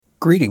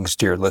Greetings,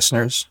 dear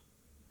listeners.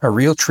 A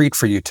real treat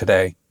for you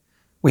today.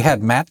 We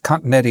had Matt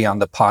Continetti on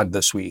the pod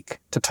this week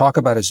to talk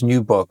about his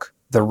new book,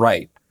 The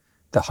Right,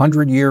 The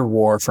 100-Year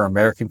War for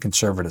American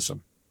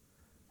Conservatism.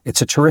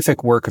 It's a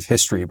terrific work of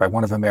history by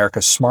one of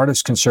America's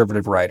smartest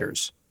conservative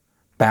writers.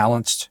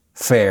 Balanced,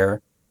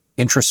 fair,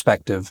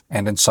 introspective,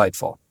 and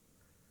insightful.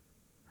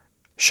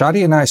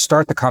 Shadi and I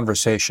start the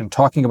conversation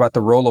talking about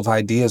the role of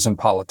ideas in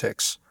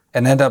politics,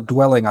 and end up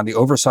dwelling on the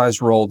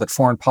oversized role that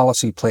foreign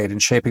policy played in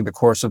shaping the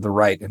course of the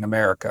right in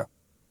America.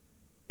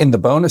 In the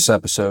bonus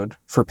episode,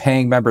 for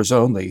paying members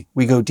only,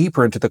 we go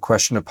deeper into the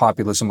question of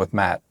populism with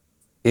Matt.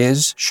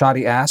 Is,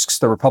 Shadi asks,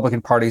 the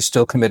Republican Party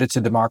still committed to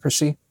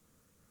democracy?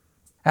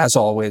 As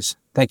always,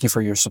 thank you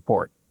for your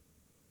support.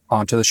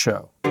 On to the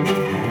show.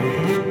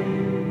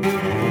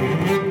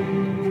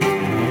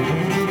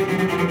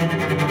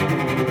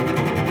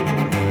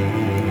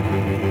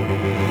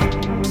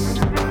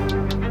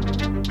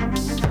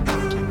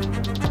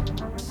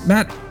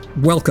 Matt,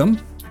 welcome.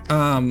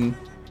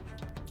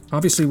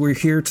 Obviously, we're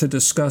here to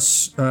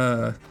discuss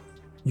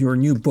your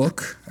new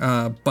book,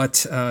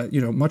 but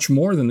much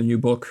more than the new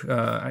book.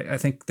 I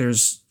think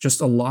there's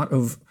just a lot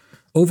of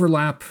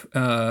overlap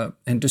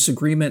and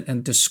disagreement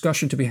and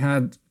discussion to be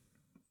had,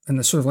 and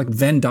the sort of like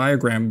Venn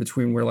diagram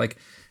between where like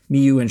me,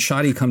 you, and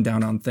Shadi come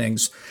down on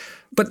things.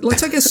 But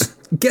let's, I guess,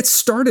 get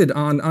started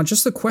on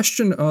just the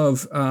question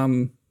of.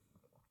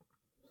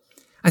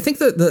 I think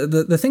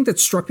the thing that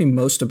struck me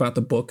most about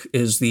the book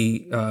is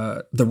the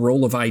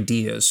role of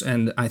ideas,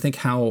 and I think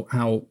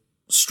how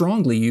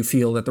strongly you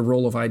feel that the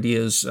role of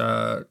ideas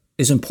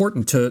is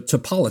important to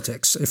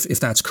politics, if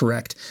that's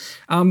correct.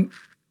 How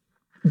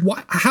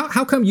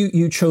come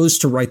you chose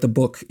to write the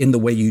book in the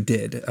way you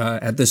did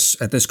at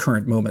this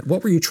current moment?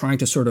 What were you trying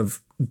to sort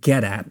of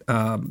get at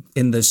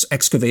in this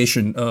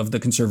excavation of the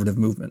conservative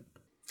movement?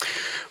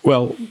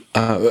 Well,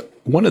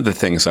 one of the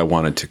things I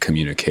wanted to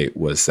communicate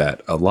was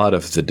that a lot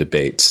of the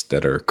debates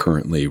that are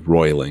currently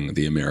roiling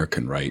the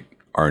American right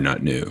are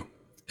not new.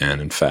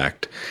 And in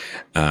fact,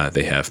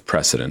 they have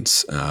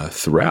precedents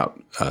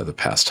throughout the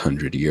past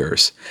 100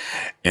 years.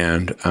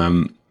 And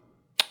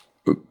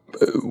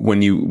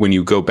when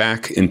you go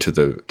back into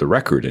the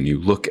record and you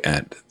look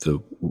at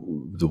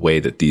the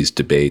way that these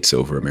debates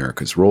over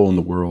America's role in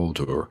the world,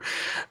 or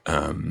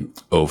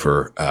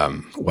over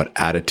what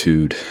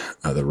attitude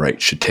the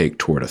right should take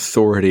toward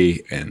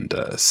authority and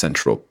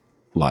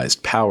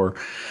centralized power,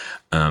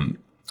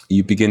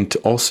 you begin to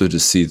also to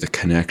see the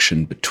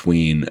connection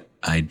between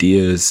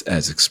ideas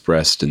as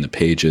expressed in the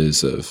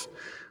pages of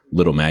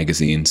little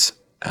magazines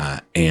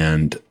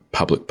and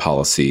public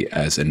policy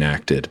as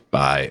enacted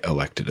by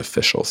elected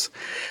officials.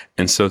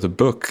 And so the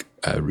book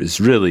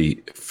is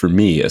really, for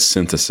me, a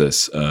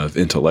synthesis of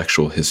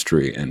intellectual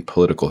history and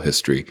political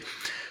history,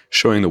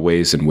 showing the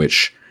ways in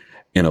which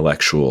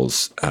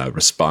intellectuals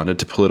responded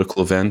to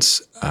political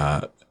events,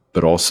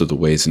 but also the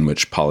ways in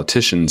which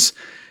politicians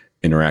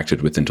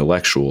interacted with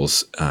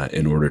intellectuals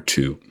in order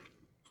to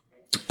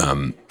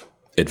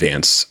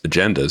advance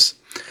agendas.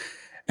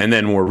 And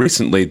then more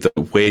recently, the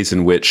ways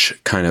in which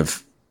kind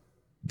of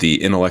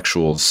the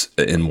intellectuals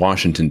in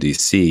Washington,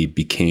 D.C.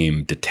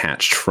 became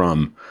detached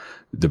from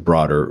the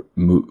broader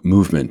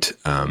movement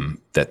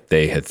that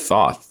they had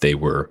thought they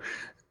were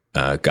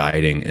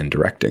guiding and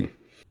directing.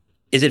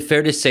 Is it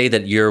fair to say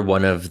that you're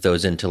one of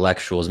those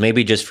intellectuals?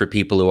 Maybe just for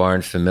people who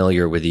aren't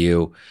familiar with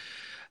you,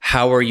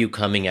 how are you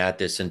coming at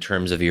this in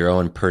terms of your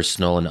own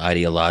personal and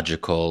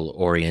ideological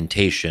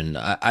orientation?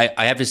 I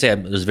have to say I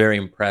was very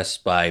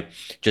impressed by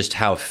just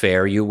how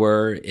fair you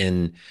were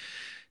in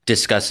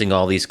discussing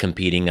all these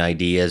competing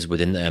ideas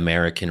within the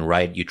American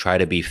right. You try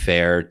to be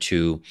fair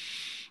to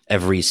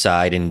every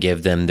side and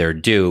give them their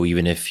due,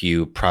 even if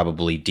you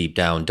probably deep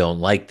down don't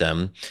like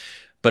them.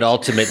 But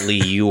ultimately,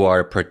 you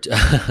are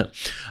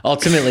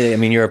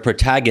you're a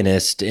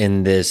protagonist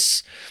in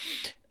this.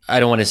 I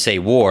don't want to say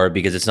war,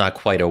 because it's not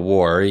quite a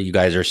war. You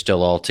guys are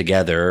still all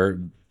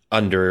together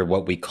under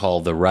what we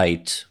call the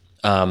right.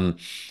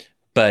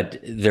 But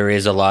there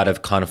is a lot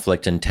of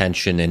conflict and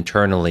tension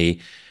internally.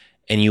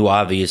 And you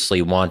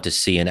obviously want to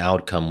see an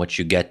outcome, which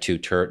you get to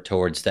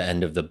towards the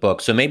end of the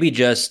book. So maybe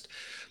just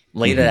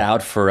lay that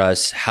out for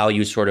us, how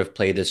you sort of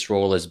play this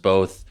role as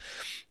both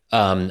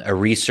a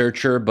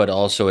researcher, but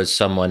also as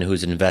someone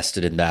who's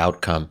invested in the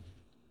outcome.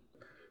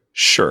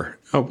 Sure.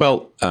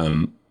 Well,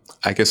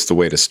 I guess the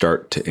way to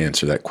start to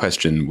answer that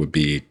question would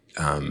be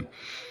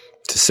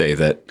to say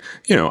that,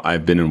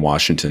 I've been in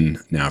Washington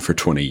now for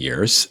 20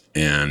 years,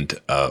 and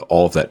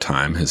all of that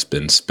time has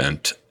been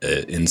spent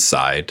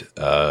inside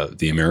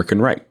the American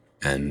right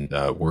and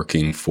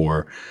working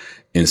for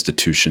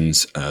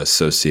institutions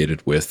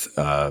associated with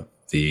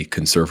the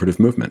conservative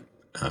movement.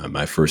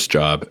 My first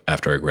job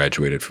after I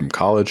graduated from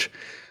college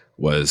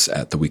was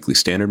at the Weekly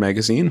Standard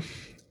magazine.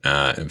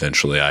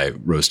 Eventually, I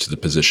rose to the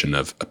position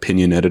of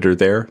opinion editor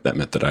there. That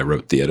meant that I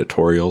wrote the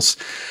editorials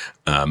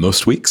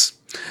most weeks.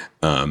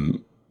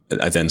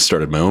 I then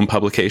started my own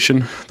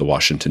publication, the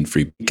Washington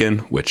Free Beacon,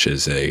 which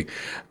is a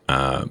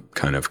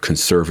kind of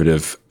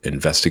conservative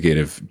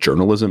investigative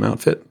journalism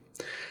outfit.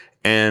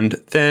 And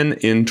then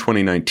in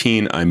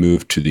 2019, I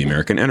moved to the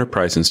American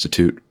Enterprise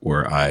Institute,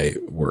 where I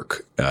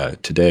work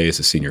today as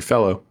a senior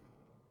fellow,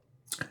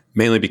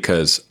 mainly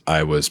because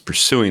I was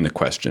pursuing the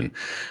question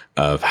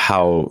of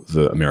how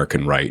the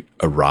American right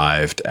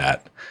arrived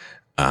at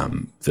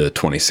the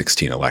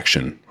 2016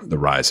 election, the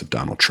rise of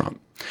Donald Trump.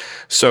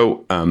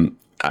 So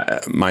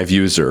my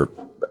views are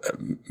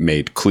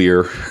made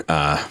clear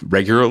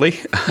regularly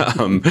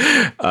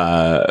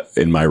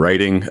in my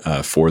writing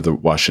for the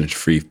Washington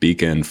Free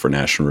Beacon, for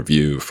National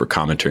Review, for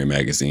Commentary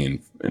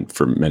Magazine, and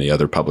for many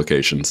other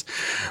publications.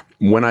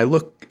 When I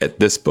look at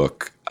this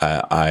book,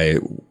 I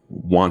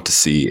want to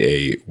see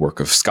a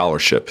work of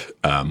scholarship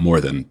more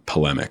than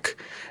polemic.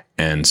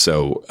 And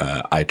so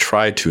I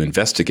tried to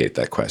investigate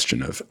that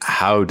question of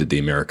how did the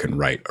American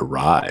right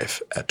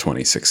arrive at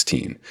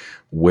 2016?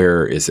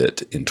 Where is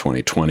it in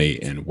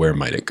 2020, and where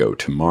might it go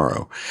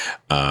tomorrow?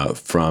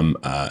 From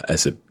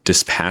as a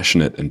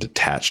dispassionate and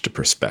detached a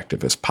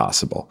perspective as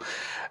possible.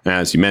 And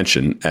as you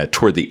mentioned,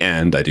 toward the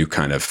end, I do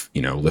kind of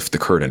lift the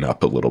curtain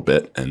up a little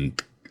bit and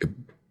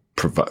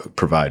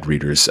provide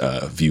readers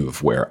a view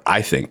of where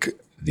I think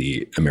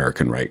the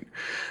American right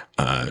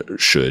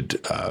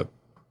should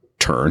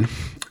turn.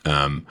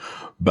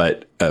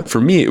 But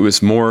for me, it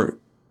was more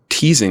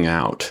teasing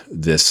out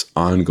this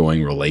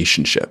ongoing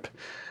relationship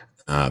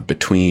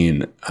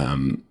between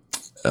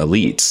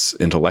elites,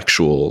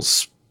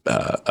 intellectuals,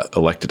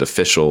 elected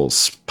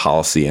officials,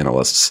 policy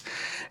analysts,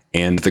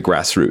 and the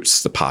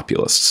grassroots, the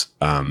populists,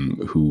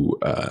 who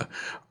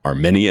are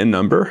many in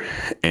number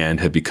and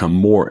have become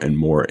more and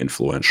more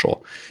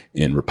influential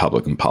in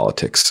Republican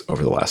politics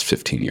over the last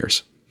 15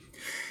 years.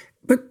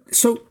 But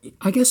so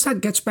I guess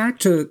that gets back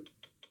to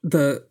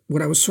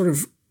what I was sort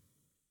of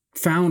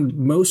found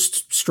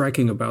most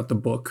striking about the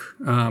book.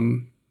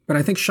 But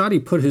I think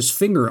Shadi put his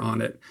finger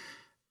on it.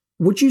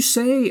 Would you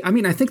say,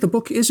 I think the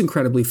book is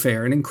incredibly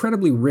fair and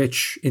incredibly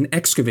rich in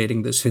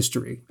excavating this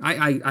history.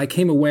 I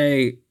came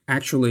away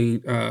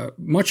actually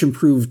much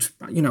improved.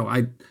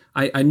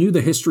 I knew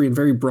the history in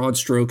very broad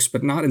strokes,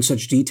 but not in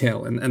such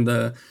detail. And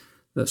the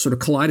sort of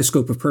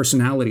kaleidoscope of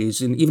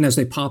personalities, and even as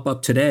they pop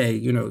up today,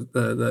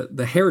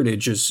 the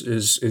heritage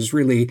is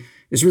really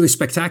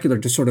spectacular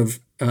to sort of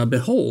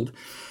behold.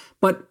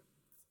 But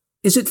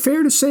is it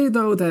fair to say,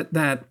 though,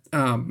 that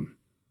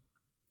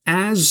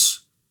as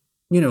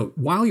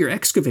while you're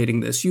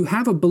excavating this, you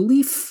have a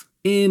belief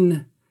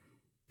in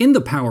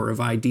the power of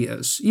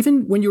ideas?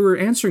 Even when you were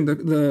answering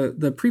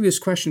the previous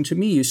question to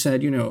me, you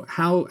said,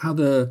 how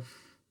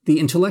the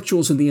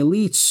intellectuals and the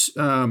elites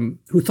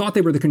who thought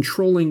they were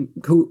controlling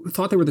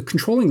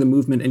the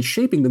movement and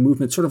shaping the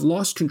movement sort of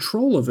lost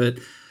control of it.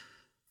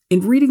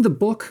 In reading the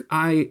book,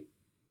 I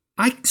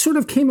sort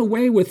of came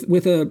away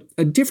with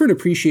a different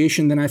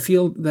appreciation than I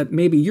feel that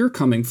maybe you're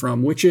coming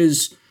from, which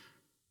is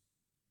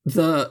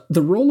the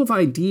role of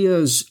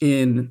ideas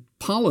in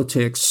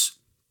politics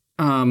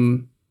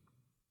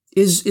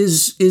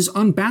is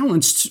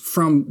unbalanced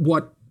from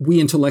what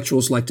we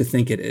intellectuals like to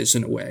think it is,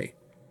 in a way.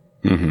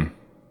 Mm-hmm.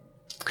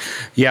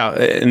 Yeah,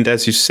 and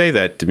as you say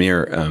that,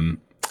 Damir,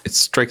 it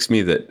strikes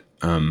me that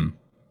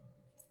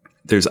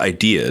there's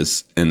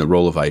ideas and the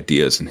role of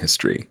ideas in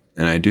history,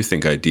 and I do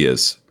think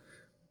ideas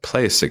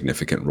play a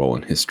significant role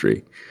in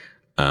history,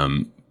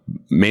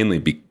 mainly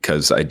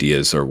because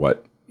ideas are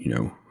what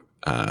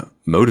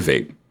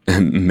motivate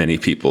many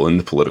people in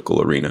the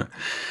political arena.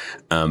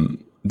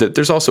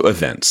 There's also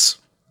events,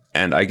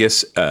 and I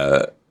guess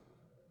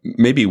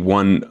maybe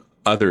one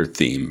other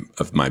theme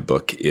of my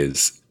book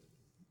is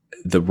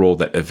the role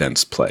that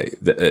events play,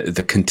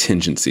 the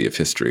contingency of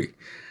history,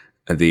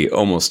 the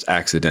almost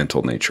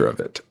accidental nature of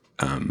it,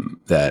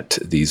 that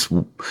these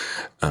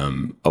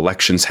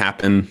elections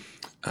happen,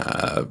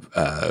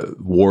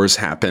 wars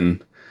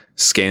happen,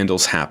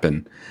 scandals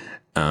happen,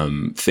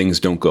 things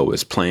don't go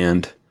as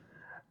planned,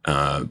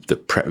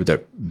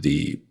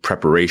 the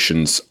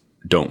preparations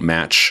don't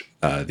match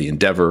the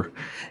endeavor,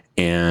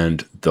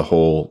 and the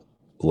whole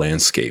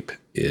landscape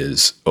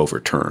is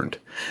overturned.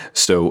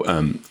 So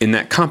in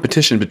that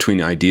competition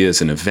between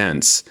ideas and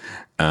events,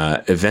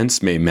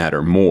 events may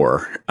matter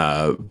more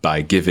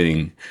by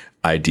giving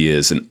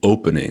ideas an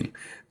opening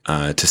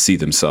to see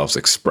themselves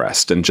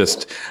expressed. And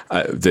just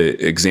the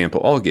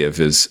example I'll give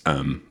is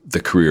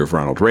the career of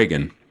Ronald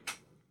Reagan,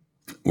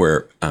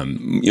 where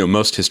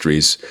most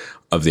histories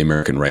of the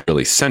American right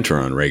really center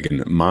on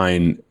Reagan.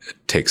 Mine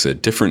takes a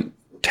different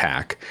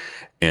tack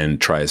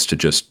and tries to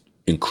just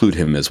include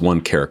him as one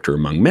character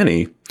among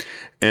many.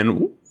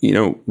 And,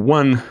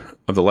 one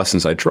of the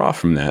lessons I draw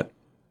from that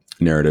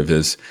narrative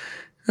is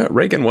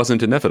Reagan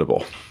wasn't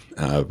inevitable.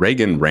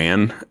 Reagan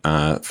ran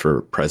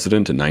for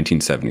president in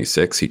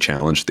 1976. He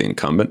challenged the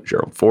incumbent,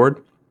 Gerald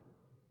Ford.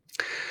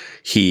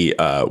 He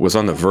was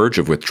on the verge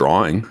of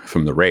withdrawing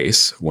from the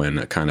race when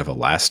a kind of a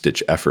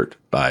last-ditch effort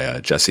by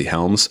Jesse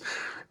Helms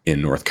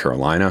in North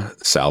Carolina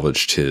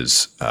salvaged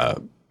his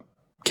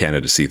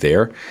candidacy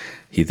there.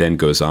 He then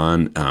goes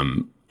on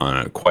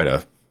quite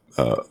a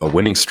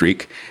winning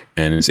streak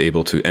and is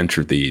able to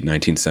enter the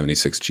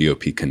 1976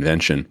 GOP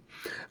convention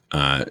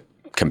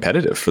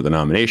competitive for the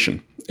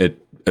nomination.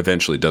 It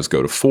eventually does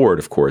go to Ford,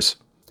 of course.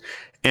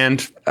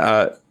 And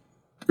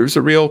there's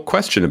a real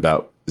question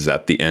about, is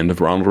that the end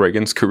of Ronald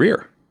Reagan's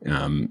career?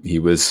 He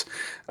was,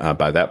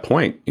 by that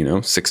point,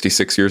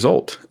 66 years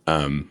old.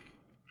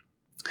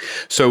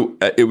 So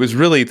it was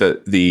really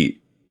the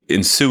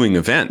ensuing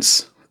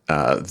events,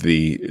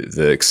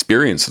 the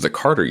experience of the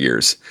Carter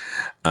years,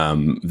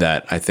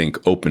 that I think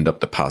opened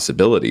up the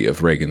possibility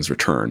of Reagan's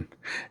return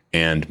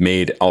and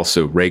made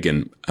also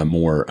Reagan a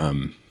more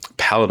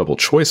palatable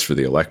choice for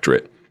the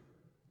electorate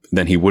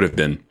than he would have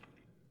been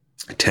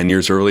 10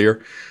 years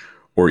earlier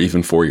or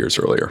even 4 years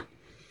earlier.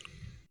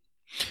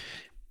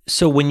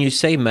 So when you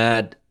say,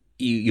 Matt,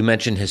 you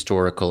mentioned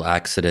historical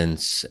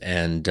accidents,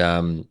 and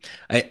Demir,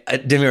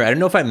 I don't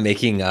know if I'm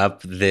making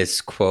up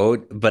this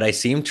quote, but I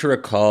seem to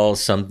recall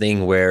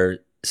something where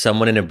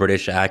someone in a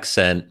British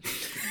accent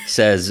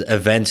says,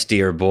 "Events,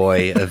 dear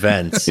boy,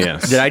 events."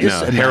 Yes. Did I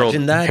just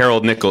imagine that?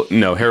 Harold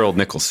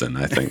Nicholson,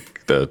 I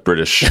think, the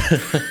British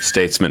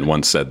statesman,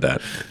 once said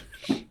that.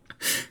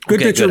 Good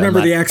that you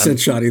remember the accent,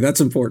 Shadi.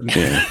 That's important.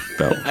 Yeah,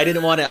 I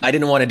didn't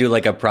want to do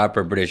like a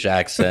proper British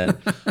accent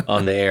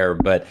on the air,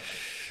 but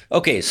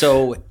okay.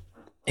 So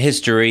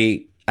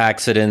history,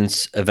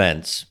 accidents,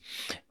 events.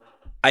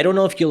 I don't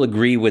know if you'll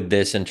agree with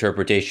this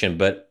interpretation,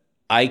 but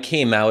I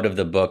came out of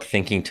the book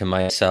thinking to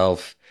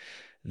myself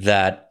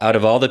that out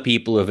of all the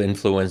people who have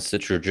influenced the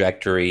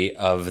trajectory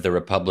of the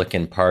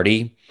Republican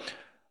Party,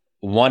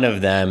 one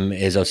of them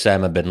is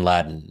Osama bin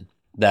Laden.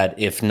 That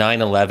if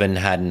 9/11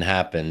 hadn't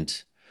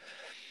happened,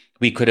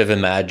 we could have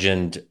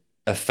imagined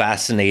a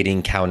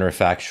fascinating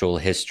counterfactual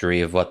history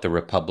of what the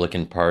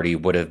Republican Party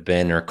would have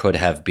been or could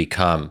have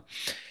become.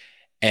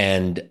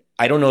 And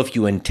I don't know if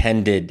you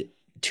intended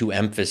to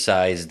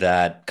emphasize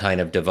that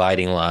kind of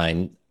dividing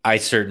line. I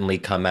certainly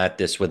come at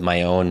this with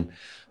my own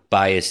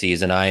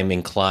biases, and I am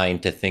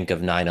inclined to think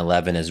of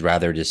 9/11 as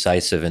rather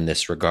decisive in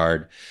this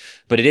regard.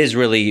 But there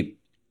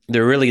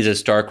really is a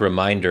stark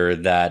reminder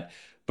that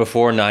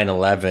before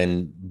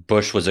 9/11,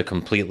 Bush was a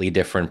completely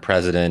different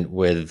president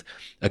with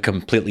a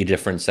completely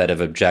different set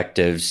of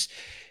objectives.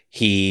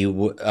 He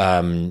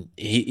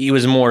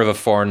was more of a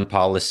foreign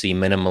policy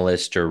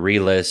minimalist or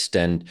realist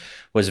and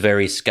was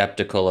very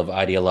skeptical of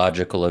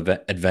ideological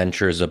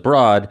adventures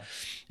abroad.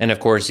 And of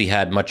course, he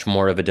had much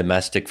more of a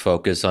domestic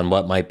focus on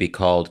what might be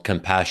called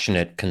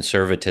compassionate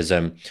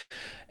conservatism.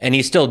 And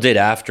he still did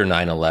after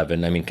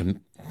 9/11. I mean,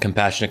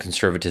 compassionate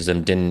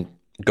conservatism didn't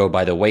go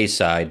by the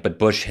wayside, but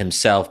Bush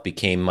himself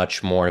became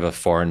much more of a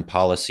foreign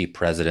policy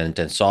president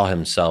and saw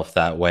himself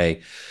that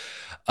way.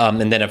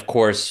 And then, of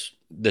course,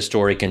 the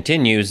story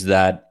continues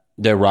that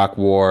the Iraq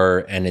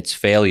War and its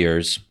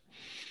failures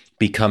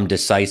become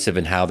decisive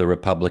in how the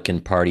Republican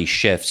Party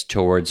shifts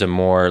towards a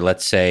more,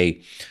 let's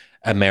say,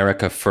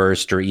 America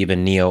first or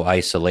even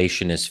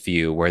neo-isolationist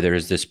view, where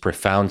there's this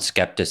profound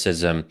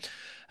skepticism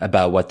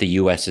about what the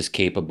U.S. is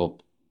capable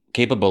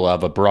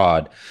of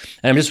abroad.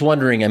 And I'm just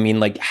wondering, I mean,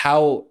 like,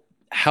 how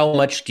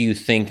much do you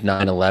think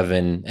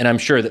 9/11, and I'm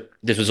sure that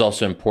this was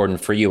also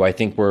important for you, I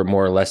think we're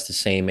more or less the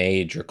same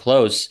age or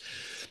close,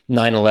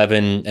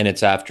 9/11 and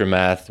its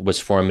aftermath was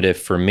formative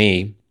for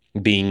me,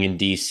 being in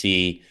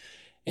D.C.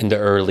 in the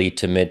early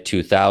to mid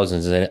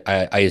 2000s. And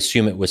I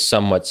assume it was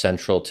somewhat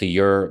central to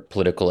your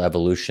political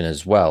evolution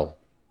as well.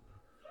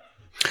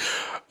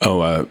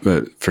 Oh,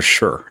 for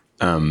sure.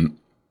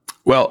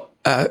 Well,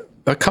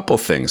 a couple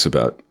things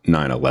about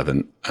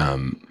 9/11.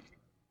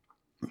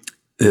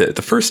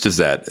 The first is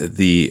that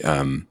the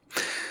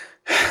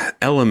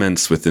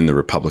elements within the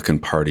Republican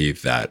Party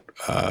that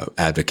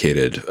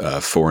advocated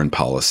foreign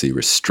policy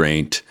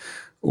restraint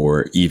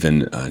or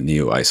even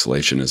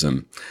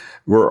neo-isolationism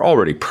were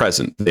already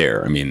present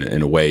there. I mean,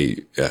 in a way,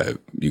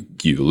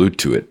 you allude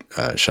to it,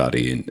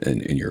 Shadi,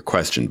 in your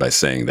question by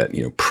saying that,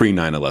 pre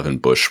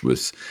 9/11 Bush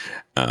was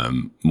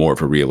more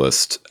of a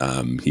realist.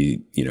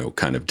 He,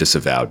 kind of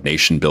disavowed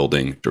nation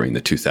building during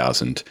the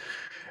 2000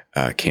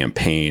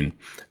 campaign.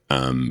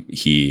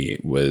 He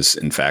was,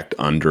 in fact,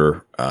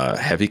 under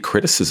heavy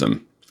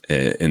criticism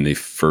in the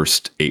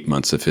first 8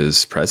 months of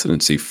his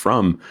presidency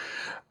from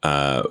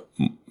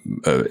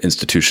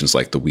institutions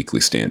like the Weekly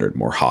Standard,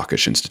 more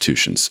hawkish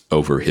institutions,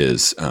 over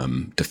his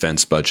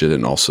defense budget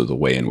and also the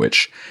way in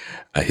which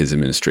his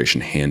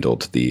administration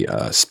handled the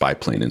spy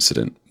plane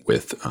incident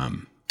with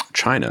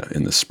China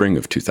in the spring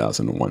of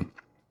 2001.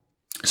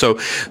 So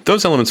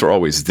those elements are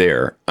always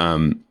there.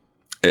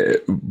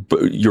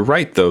 But you're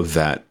right, though,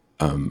 that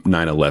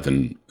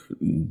 9/11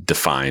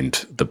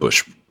 defined the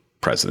Bush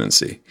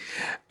presidency,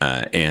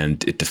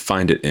 and it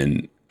defined it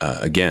in,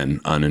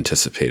 again,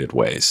 unanticipated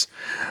ways.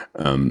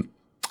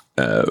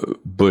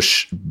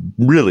 Bush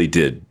really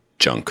did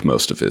junk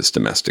most of his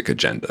domestic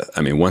agenda.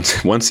 I mean,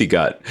 once he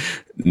got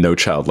No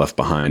Child Left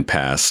Behind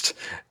passed,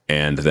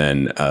 and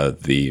then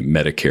the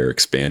Medicare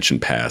expansion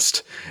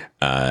passed,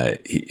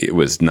 it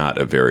was not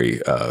a very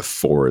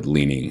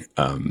forward-leaning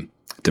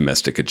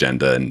domestic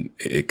agenda, and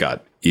it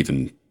got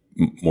even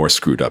more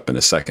screwed up in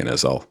a second,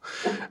 as I'll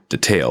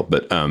detail.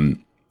 But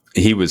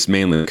he was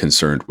mainly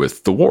concerned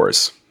with the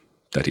wars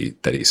that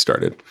he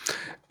started.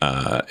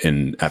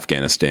 in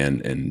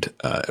Afghanistan and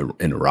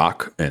in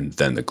Iraq, and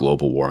then the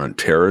global war on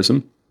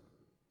terrorism.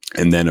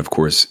 And then, of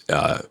course,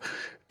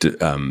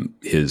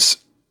 his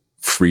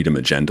freedom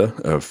agenda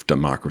of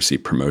democracy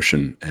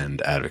promotion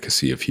and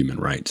advocacy of human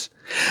rights.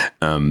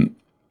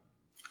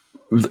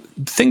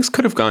 Things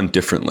could have gone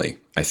differently,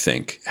 I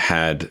think,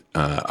 had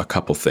a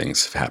couple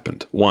things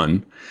happened.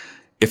 One,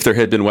 if there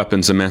had been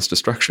weapons of mass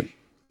destruction.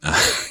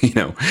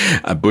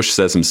 Bush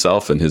says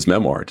himself in his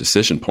memoir,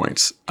 Decision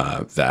Points,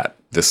 that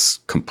this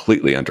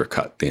completely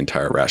undercut the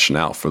entire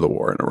rationale for the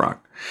war in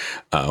Iraq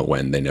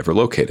when they never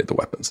located the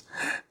weapons.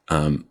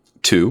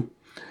 Two,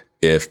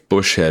 if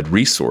Bush had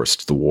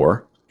resourced the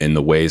war in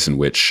the ways in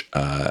which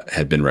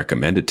had been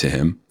recommended to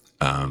him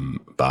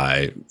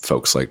by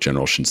folks like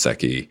General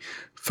Shinseki,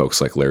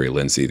 folks like Larry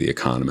Lindsey, the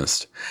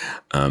economist,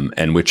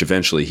 and which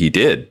eventually he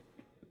did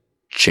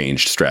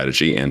change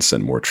strategy and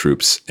send more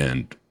troops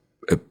and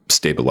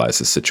stabilize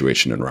the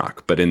situation in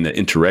Iraq. But in the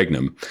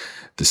interregnum,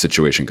 the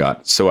situation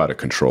got so out of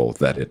control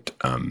that it,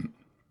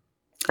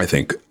 I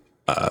think,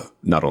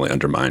 not only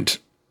undermined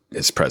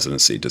his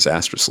presidency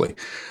disastrously,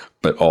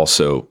 but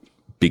also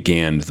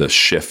began the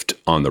shift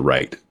on the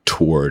right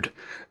toward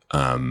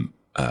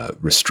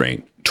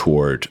restraint,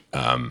 toward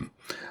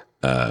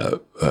a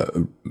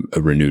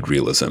renewed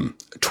realism,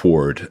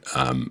 toward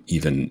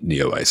even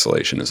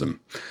neo-isolationism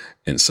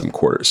in some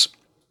quarters.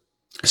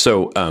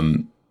 So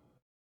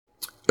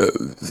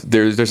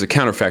there's a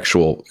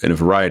counterfactual in a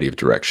variety of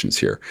directions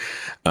here.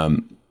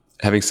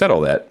 Having said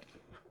all that,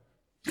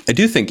 I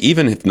do think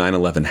even if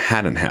 9/11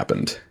 hadn't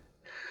happened,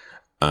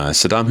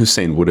 Saddam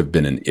Hussein would have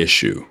been an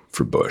issue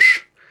for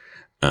Bush.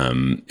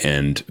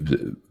 And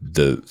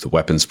the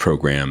weapons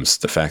programs,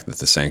 the fact that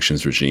the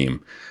sanctions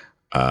regime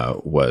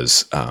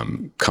was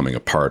coming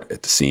apart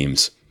at the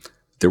seams,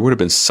 there would have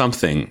been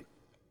something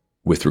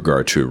with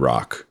regard to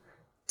Iraq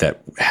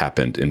that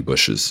happened in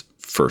Bush's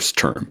first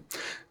term.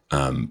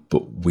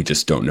 But we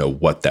just don't know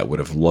what that would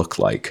have looked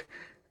like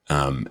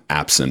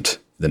absent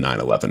the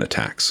 9/11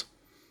 attacks.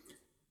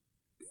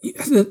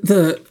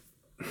 The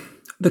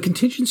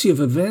contingency of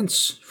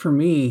events for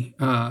me,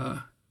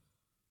 I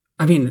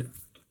think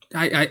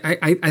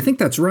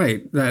that's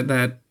right,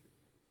 that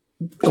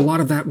a lot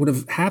of that would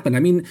have happened. I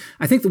mean,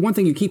 I think the one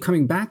thing you keep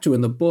coming back to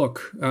in the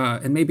book,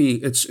 and maybe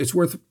it's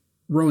worth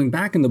rowing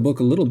back in the book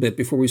a little bit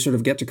before we sort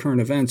of get to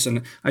current events.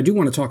 And I do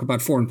want to talk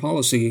about foreign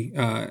policy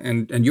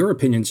and your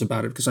opinions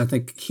about it, because I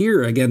think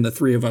here, again, the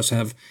three of us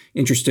have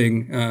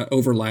interesting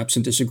overlaps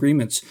and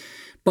disagreements.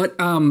 But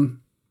the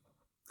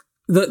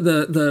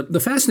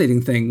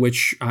fascinating thing,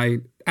 which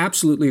I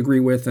absolutely agree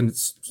with, and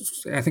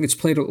I think it's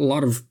played a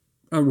lot of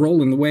a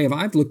role in the way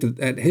I've looked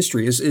at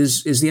history,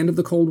 is the end of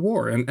the Cold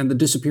War and the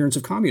disappearance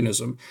of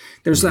communism.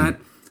 There's I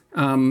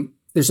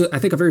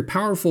think, a very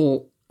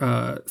powerful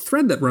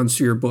thread that runs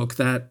through your book,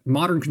 that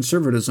modern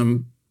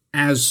conservatism,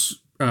 as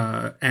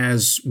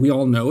we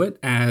all know it,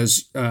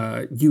 as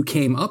you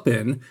came up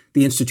in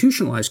the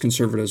institutionalized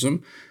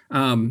conservatism,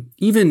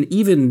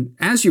 even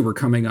as you were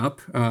coming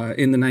up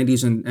in the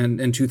 90s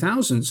and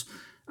 2000s,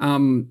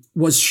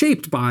 was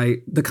shaped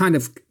by the kind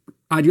of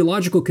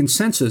ideological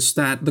consensus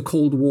that the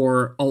Cold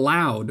War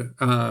allowed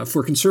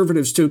for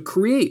conservatives to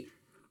create,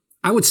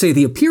 I would say,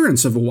 the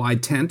appearance of a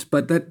wide tent,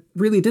 but that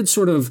really did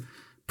sort of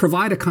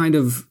provide a kind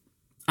of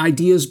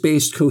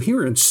ideas-based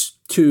coherence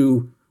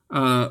to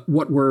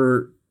what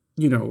were,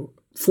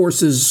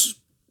 forces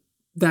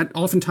that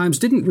oftentimes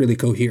didn't really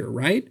cohere,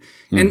 right?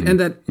 Mm-hmm. And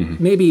that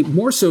maybe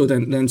more so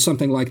than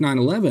something like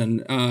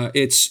 9/11,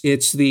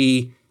 it's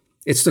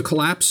the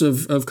collapse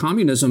of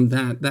communism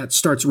that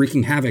starts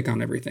wreaking havoc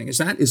on everything. Is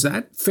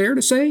that fair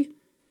to say?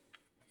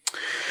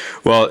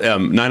 Well,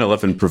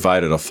 9/11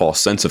 provided a false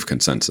sense of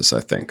consensus,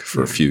 I think,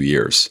 for a few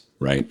years,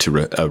 right?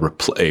 To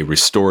a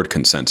restored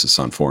consensus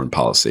on foreign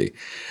policy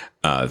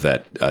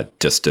that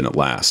just didn't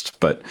last.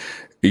 But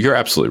you're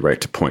absolutely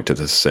right to point to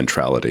the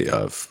centrality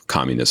of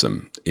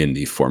communism in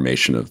the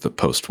formation of the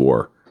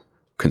post-war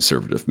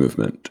conservative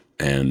movement.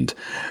 And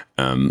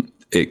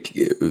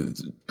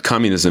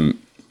communism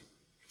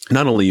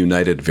not only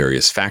united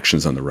various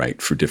factions on the right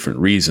for different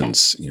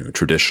reasons.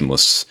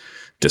 Traditionalists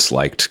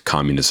disliked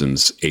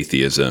communism's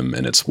atheism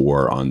and its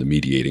war on the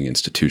mediating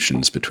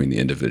institutions between the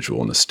individual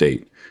and the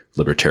state.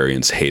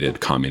 Libertarians hated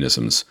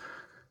communism's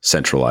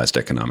centralized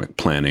economic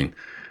planning.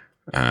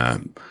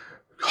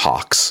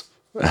 Hawks,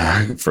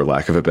 for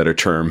lack of a better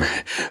term,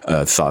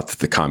 thought that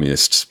the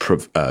communists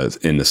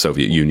in the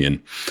Soviet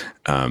Union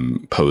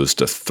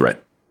posed a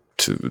threat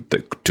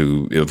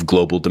of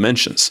global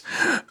dimensions.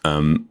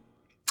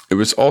 It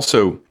was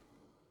also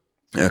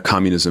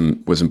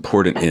communism was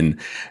important in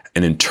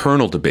an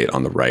internal debate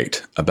on the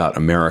right about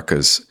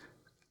America's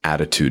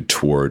attitude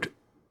toward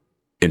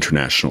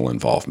international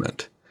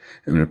involvement.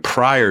 I mean,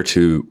 prior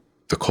to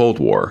the Cold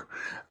War,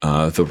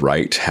 the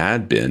right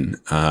had been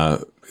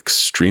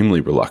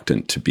extremely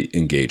reluctant to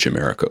engage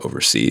America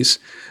overseas,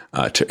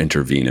 to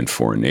intervene in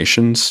foreign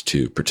nations,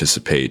 to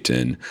participate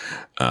in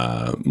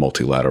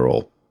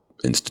multilateral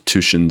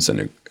institutions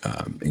and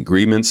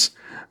agreements.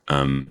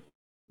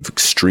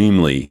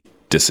 Extremely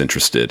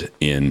disinterested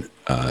in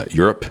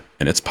Europe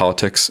and its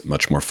politics,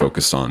 much more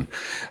focused on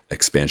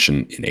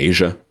expansion in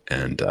Asia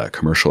and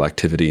commercial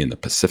activity in the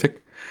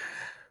Pacific.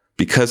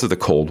 Because of the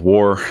Cold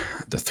War,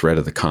 the threat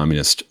of the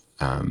communist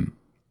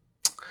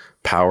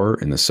power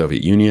in the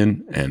Soviet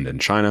Union and in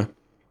China,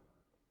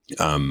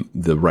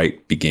 the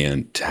right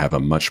began to have a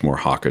much more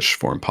hawkish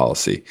foreign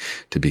policy,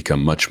 to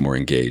become much more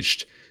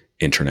engaged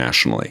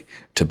internationally,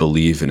 to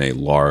believe in a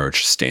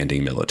large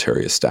standing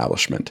military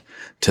establishment,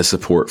 to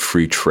support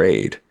free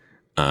trade,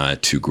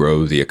 to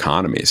grow the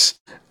economies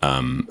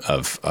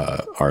of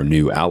our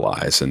new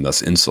allies and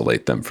thus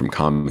insulate them from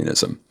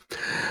communism.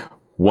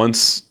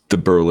 Once the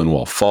Berlin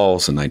Wall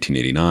falls in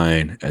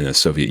 1989 and the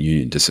Soviet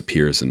Union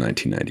disappears in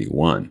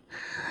 1991,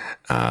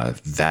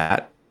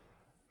 that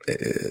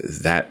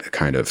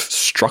kind of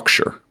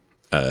structure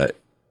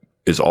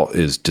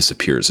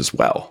disappears as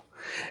well.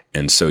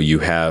 And so you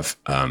have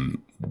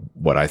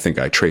what I think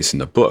I trace in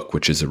the book,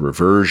 which is a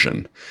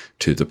reversion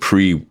to the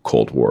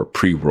pre-Cold War,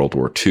 pre-World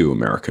War II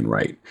American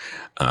right,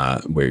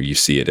 where you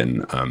see it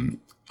in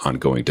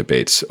ongoing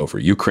debates over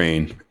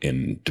Ukraine,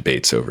 in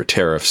debates over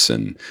tariffs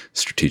and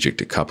strategic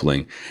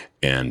decoupling,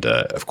 and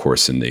of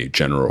course in the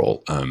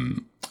general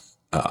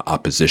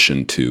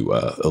opposition to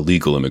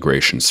illegal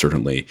immigration,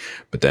 certainly,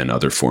 but then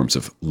other forms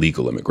of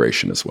legal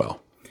immigration as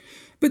well.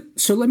 But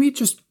so let me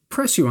just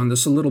press you on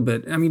this a little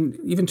bit. I mean,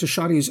 even to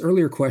Shadi's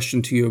earlier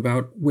question to you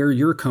about where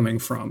you're coming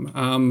from.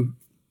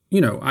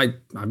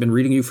 I've been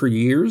reading you for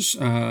years,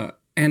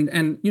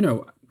 and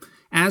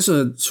as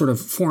a sort of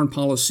foreign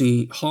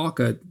policy hawk,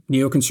 a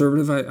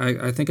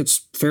neoconservative, I think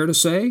it's fair to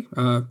say.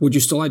 Would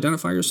you still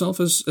identify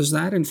yourself as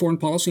that in foreign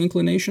policy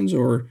inclinations,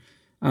 or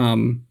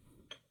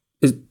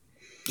is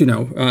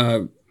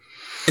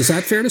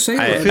that fair to say?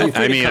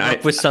 I mean, come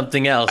up with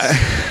something else.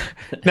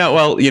 No,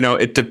 well,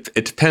 it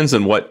depends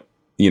on what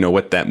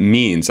that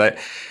means.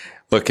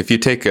 Look, if you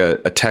take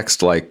a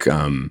text like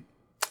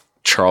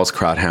Charles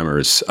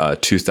Krauthammer's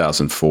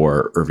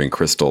 2004 Irving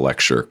Kristol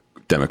lecture,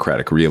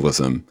 Democratic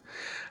Realism,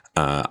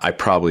 I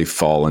probably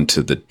fall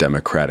into the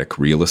democratic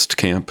realist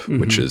camp,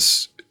 which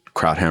is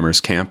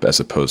Krauthammer's camp, as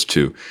opposed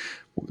to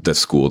the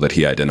school that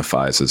he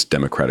identifies as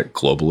democratic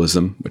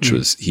globalism, which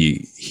was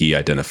he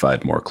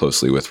identified more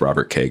closely with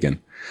Robert Kagan.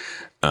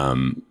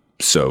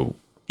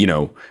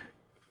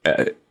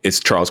 Is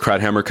Charles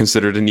Krauthammer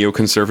considered a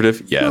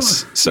neoconservative?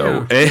 Yes.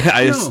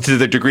 To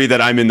the degree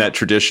that I'm in that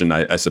tradition,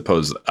 I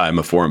suppose I'm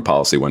a foreign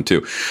policy one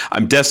too.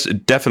 I'm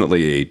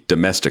definitely a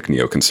domestic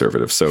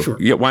neoconservative. So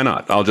yeah, why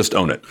not? I'll just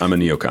own it. I'm a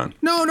neocon.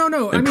 No.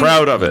 I'm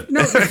proud of it.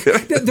 No,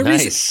 the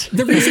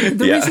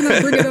reason I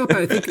bring it up,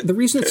 I think the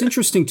reason it's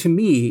interesting to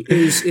me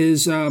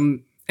is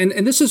and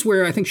this is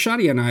where I think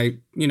Shadi and I,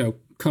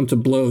 come to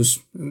blows,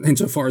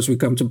 insofar as we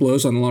come to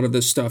blows on a lot of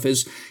this stuff,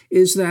 is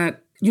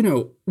that,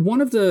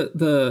 one of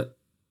the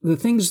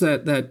things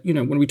that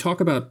when we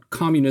talk about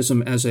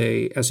communism as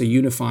a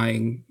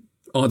unifying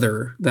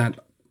other that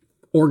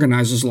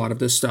organizes a lot of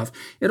this stuff,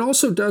 it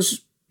also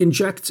does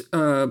inject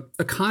a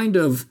kind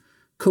of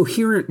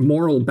coherent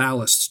moral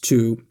ballast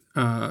to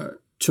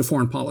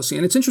foreign policy.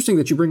 And it's interesting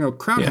that you bring up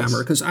Krauthammer,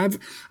 because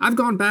I've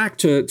gone back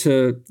to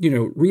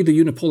read the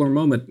Unipolar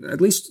Moment at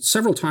least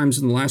several times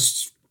in the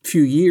last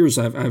few years.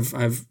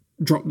 I've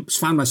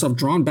found myself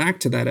drawn back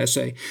to that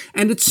essay.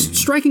 And it's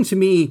striking to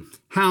me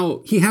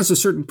how he has a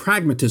certain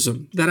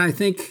pragmatism that I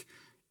think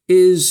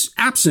is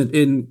absent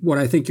in what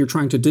I think you're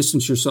trying to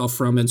distance yourself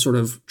from in sort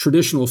of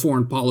traditional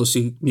foreign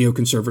policy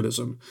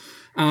neoconservatism.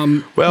 I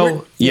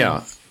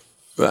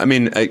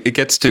mean, it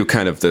gets to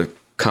kind of the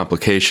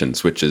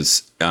complications, which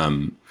is,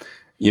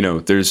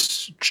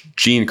 there's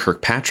Jeane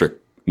Kirkpatrick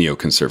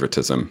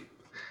neoconservatism,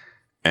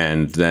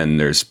 and then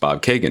there's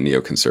Bob Kagan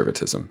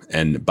neoconservatism.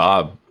 And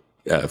Bob,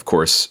 of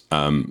course,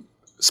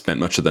 spent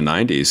much of the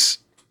 90s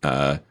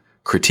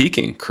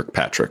critiquing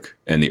Kirkpatrick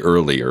and the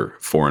earlier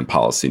foreign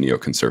policy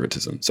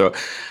neoconservatism. So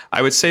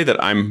I would say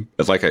that I'm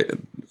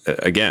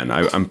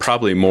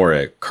probably more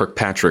a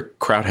Kirkpatrick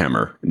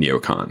Krauthammer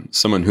neocon,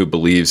 someone who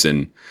believes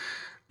in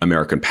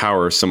American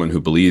power, someone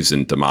who believes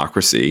in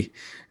democracy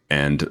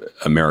and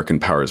American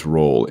power's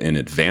role in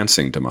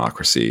advancing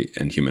democracy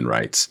and human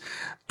rights,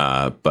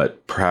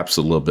 but perhaps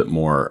a little bit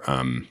more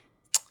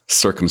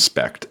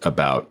circumspect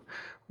about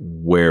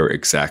where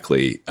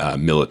exactly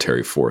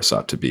military force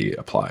ought to be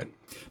applied.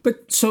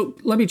 But so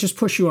let me just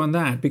push you on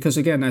that, because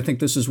again, I think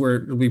this is where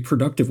it'll be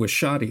productive with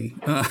Shadi.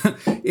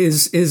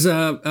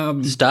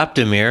 Stop,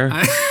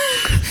 Demir.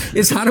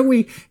 Is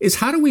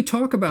how do we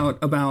talk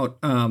about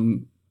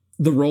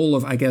the role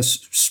of, I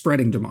guess,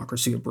 spreading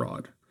democracy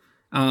abroad?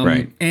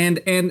 Right. And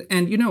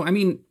I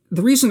mean,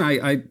 the reason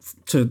I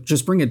to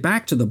just bring it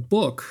back to the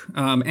book,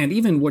 and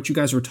even what you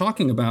guys were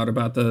talking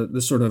about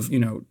the sort of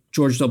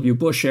George W.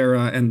 Bush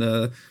era and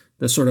the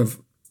sort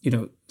of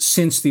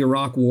since the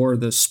Iraq War,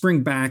 the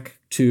spring back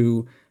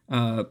to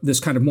this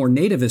kind of more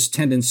nativist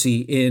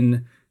tendency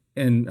in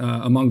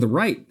among the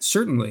right,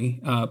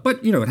 certainly, but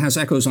it has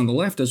echoes on the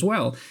left as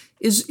well.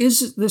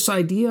 Is this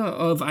idea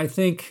of, I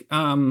think,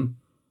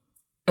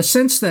 a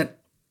sense that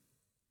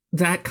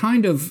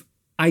kind of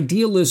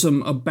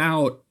idealism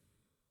about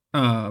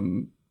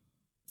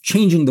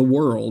changing the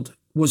world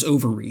was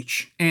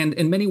overreach. And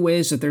in many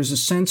ways that there's a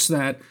sense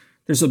that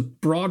there's a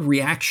broad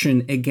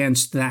reaction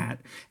against that.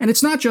 And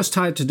it's not just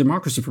tied to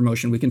democracy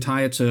promotion. We can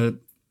tie it to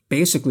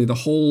basically the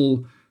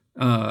whole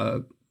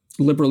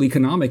liberal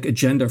economic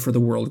agenda for the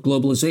world,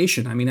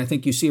 globalization. I mean, I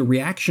think you see a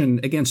reaction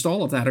against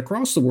all of that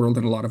across the world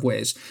in a lot of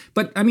ways.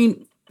 But I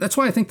mean, that's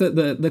why I think that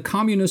the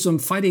communism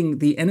fighting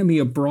the enemy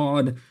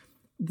abroad,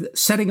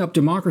 setting up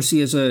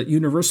democracy as a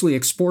universally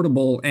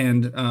exportable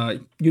and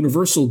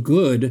universal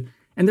good,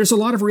 and there's a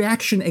lot of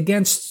reaction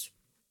against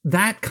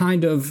that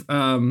kind of,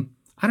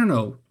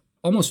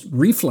 almost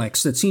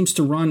reflex that seems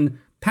to run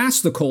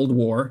past the Cold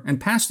War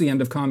and past the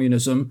end of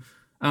communism,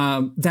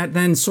 that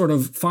then sort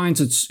of finds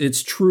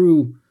its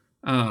true,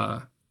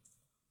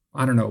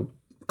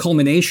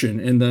 culmination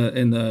in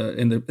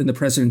the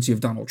presidency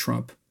of Donald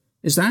Trump.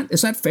 Is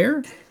that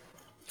fair?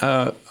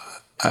 I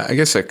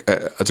guess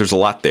there's a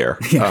lot there,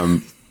 yeah.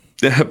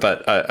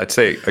 But I'd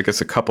say I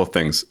guess a couple of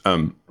things.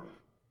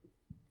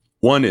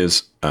 One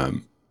is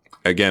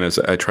again, as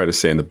I try to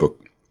say in the book,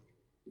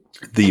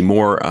 the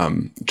more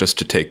just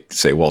to take,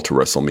 say, Walter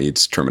Russell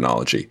Mead's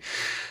terminology,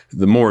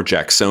 the more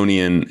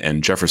Jacksonian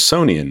and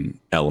Jeffersonian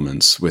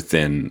elements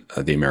within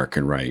the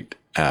American right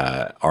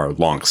are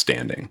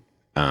longstanding.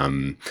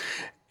 And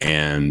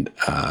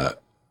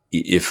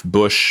if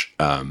Bush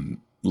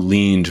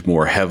leaned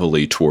more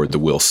heavily toward the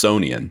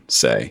Wilsonian,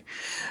 say,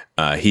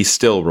 he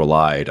still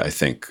relied, I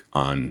think,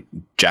 on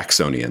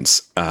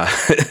Jacksonians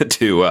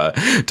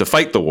to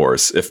fight the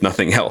wars, if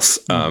nothing else.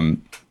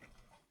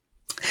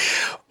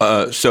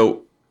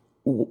 So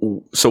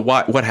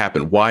what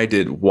happened?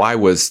 Why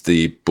was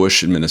the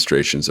Bush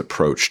administration's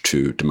approach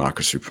to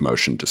democracy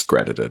promotion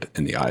discredited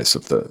in the eyes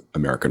of the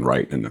American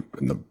right and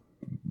the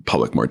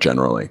public more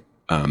generally?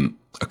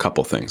 A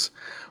couple things.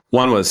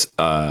 One was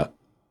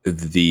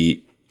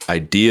the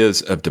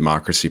ideas of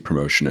democracy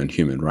promotion and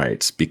human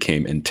rights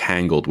became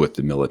entangled with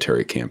the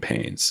military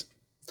campaigns.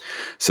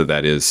 So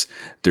that is,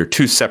 they're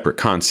two separate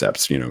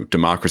concepts,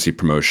 democracy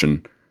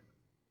promotion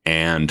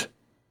and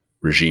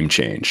regime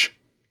change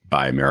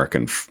by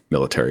American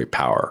military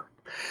power.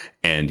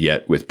 And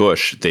yet with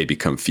Bush, they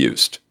become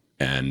fused.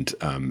 And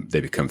they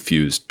become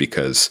fused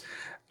because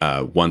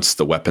once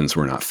the weapons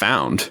were not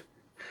found,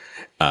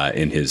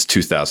 in his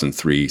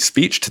 2003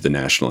 speech to the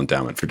National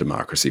Endowment for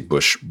Democracy,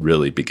 Bush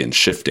really begins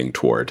shifting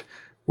toward,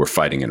 we're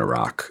fighting in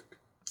Iraq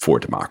for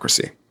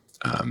democracy.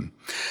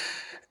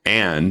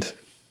 And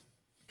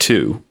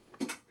two,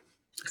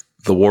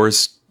 the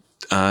wars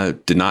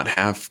did not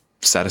have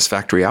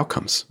satisfactory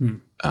outcomes.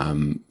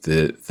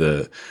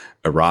 The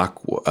Iraq,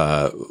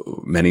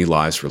 many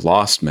lives were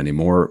lost, many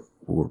more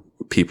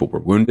people were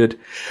wounded.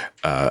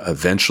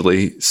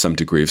 Eventually, some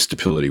degree of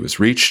stability was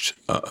reached,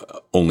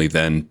 only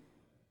then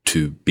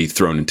to be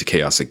thrown into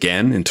chaos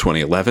again in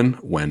 2011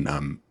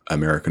 when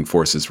American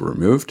forces were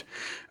removed.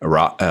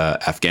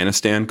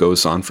 Afghanistan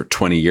goes on for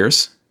 20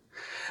 years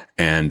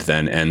and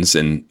then ends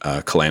in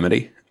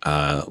calamity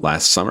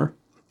last summer.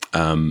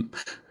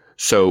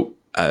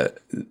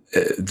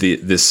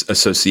 This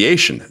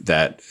association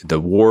that the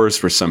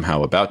wars were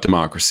somehow about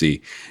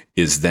democracy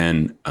is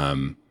then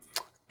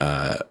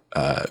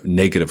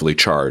negatively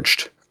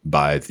charged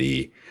by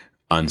the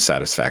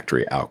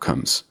unsatisfactory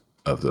outcomes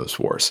of those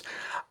wars.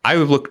 I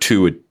would look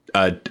to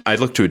a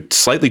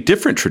slightly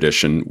different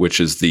tradition, which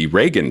is the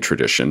Reagan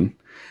tradition,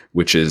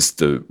 which is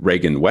the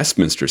Reagan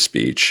Westminster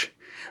speech,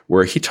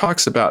 where he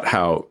talks about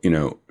how,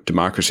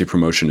 democracy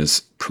promotion is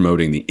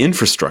promoting the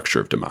infrastructure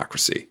of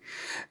democracy.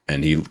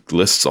 And he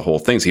lists the whole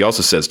things. He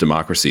also says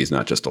democracy is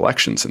not just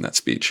elections in that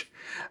speech.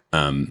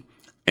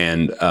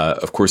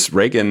 Of course,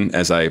 Reagan,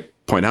 as I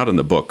point out in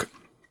the book,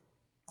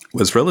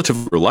 was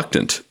relatively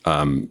reluctant,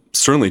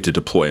 certainly to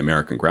deploy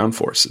American ground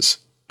forces.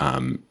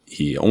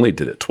 He only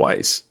did it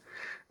twice.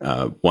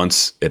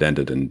 Once it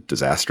ended in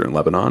disaster in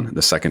Lebanon.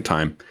 The second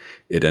time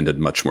it ended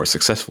much more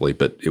successfully,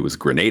 but it was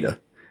Grenada.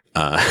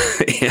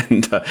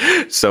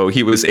 So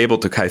he was able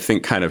to, I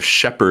think, kind of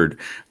shepherd,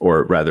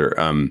 or rather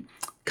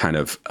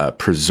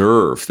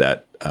preserve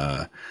that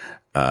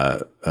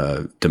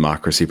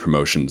democracy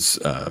promotion's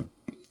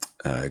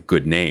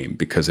good name,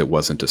 because it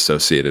wasn't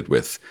associated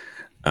with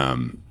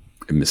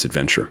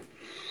misadventure.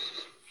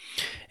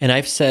 And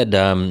I've said,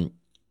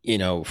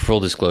 full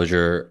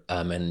disclosure,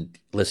 and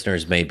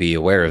listeners may be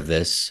aware of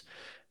this,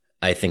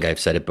 I think I've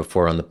said it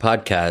before on the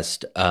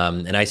podcast,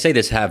 and I say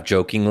this half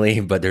jokingly,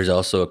 but there's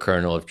also a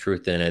kernel of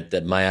truth in it,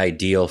 that my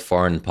ideal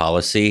foreign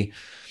policy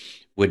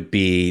would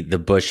be the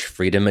Bush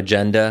freedom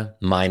agenda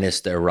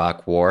minus the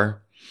Iraq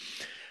war.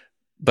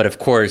 But of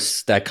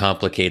course, that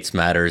complicates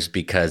matters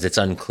because it's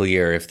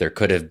unclear if there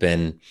could have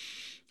been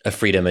a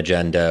freedom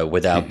agenda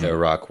without the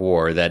Iraq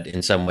war, that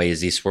in some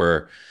ways these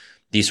were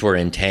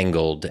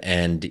entangled,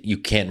 and you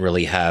can't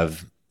really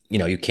have,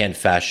 you can't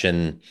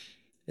fashion.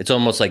 It's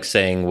almost like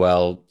saying,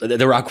 well, the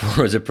Iraq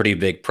war was a pretty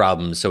big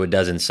problem, so it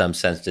does in some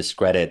sense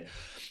discredit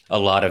a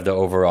lot of the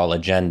overall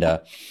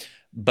agenda.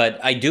 But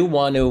I do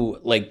want to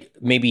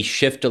maybe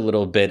shift a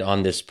little bit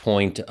on this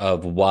point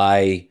of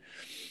why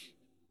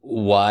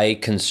why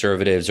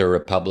conservatives or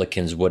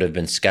Republicans would have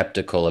been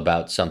skeptical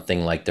about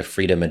something like the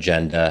freedom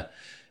agenda.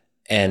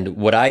 And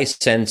what I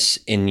sense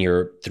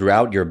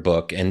throughout your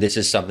book, and this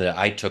is something that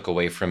I took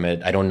away from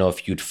it, I don't know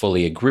if you'd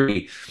fully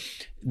agree,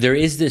 there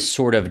is this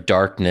sort of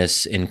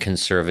darkness in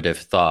conservative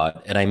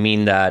thought. And I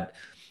mean that,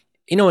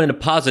 in a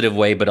positive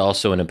way, but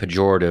also in a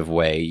pejorative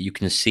way. You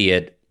can see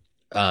it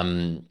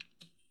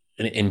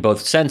in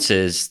both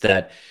senses,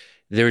 that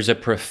there's a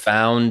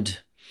profound,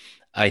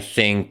 I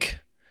think,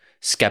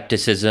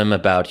 skepticism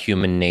about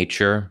human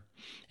nature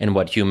and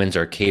what humans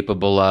are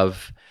capable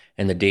of,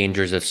 and the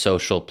dangers of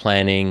social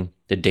planning,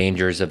 the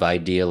dangers of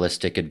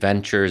idealistic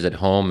adventures at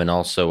home and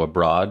also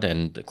abroad.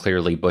 And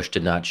clearly, Bush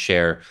did not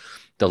share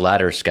the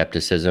latter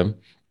skepticism.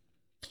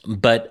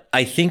 But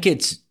I think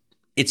it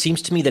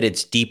seems to me that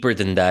it's deeper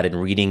than that in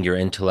reading your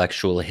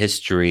intellectual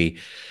history,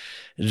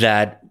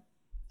 that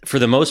for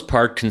the most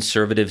part,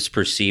 conservatives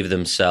perceive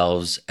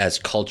themselves as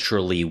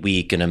culturally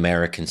weak in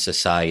American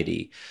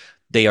society.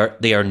 They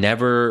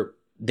never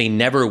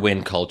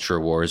win culture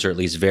wars, or at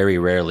least very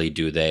rarely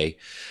do they.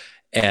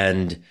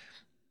 And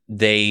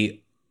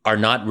they are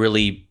not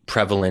really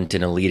prevalent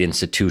in elite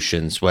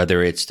institutions,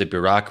 whether it's the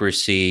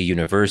bureaucracy,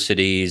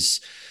 universities,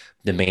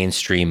 the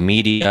mainstream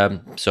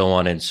media, so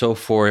on and so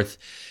forth.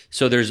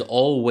 So there's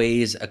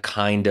always a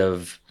kind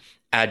of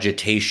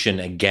agitation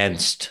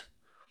against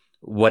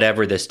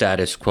whatever the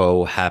status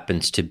quo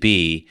happens to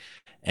be.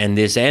 And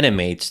this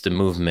animates the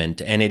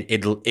movement. And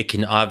it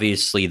can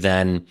obviously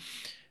then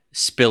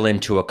spill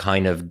into a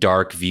kind of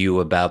dark view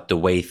about the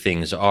way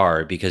things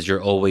are, because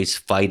you're always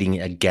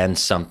fighting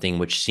against something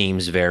which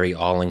seems very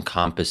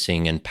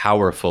all-encompassing and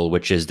powerful,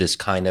 which is this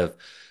kind of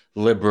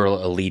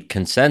liberal elite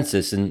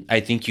consensus. And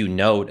I think you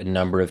note a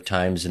number of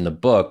times in the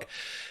book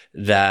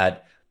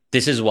that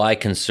this is why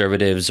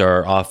conservatives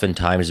are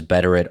oftentimes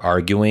better at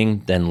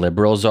arguing than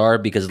liberals are,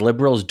 because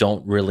liberals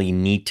don't really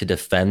need to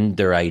defend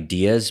their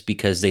ideas,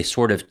 because they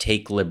sort of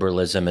take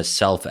liberalism as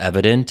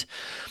self-evident,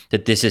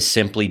 that this is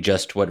simply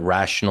just what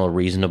rational,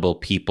 reasonable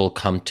people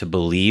come to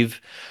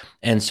believe.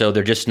 And so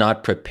they're just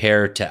not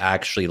prepared to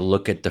actually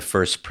look at the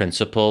first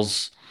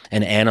principles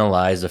and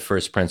analyze the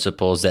first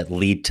principles that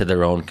lead to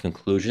their own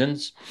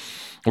conclusions.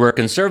 Where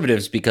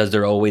conservatives, because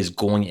they're always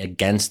going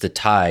against the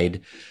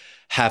tide,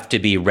 have to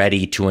be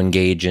ready to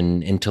engage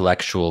in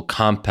intellectual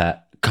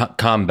combat.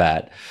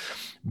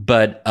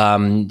 But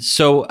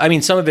so, I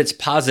mean, some of it's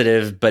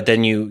positive, but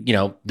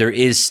then there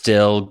is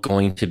still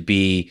going to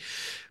be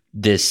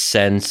this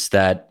sense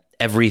that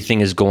everything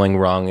is going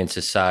wrong in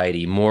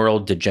society, moral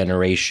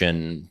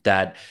degeneration,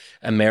 that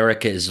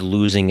America is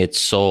losing its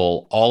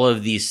soul. All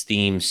of these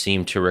themes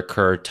seem to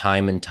recur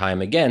time and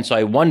time again. So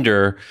I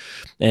wonder,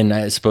 and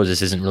I suppose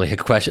this isn't really a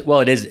question. Well,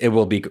 it is. It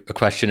will be a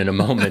question in a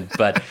moment,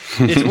 but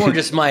it's more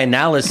just my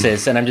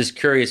analysis, and I'm just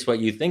curious what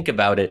you think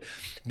about it.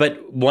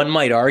 But one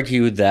might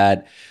argue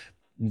that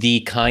the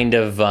kind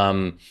of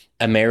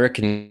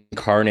American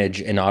carnage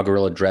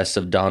inaugural address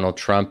of Donald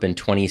Trump in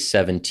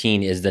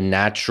 2017 is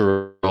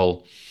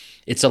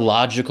it's a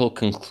logical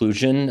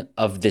conclusion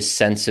of this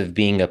sense of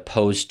being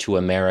opposed to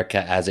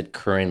America as it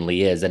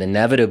currently is. And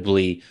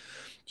inevitably,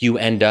 you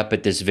end up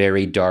at this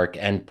very dark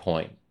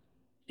endpoint.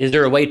 Is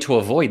there a way to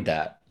avoid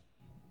that?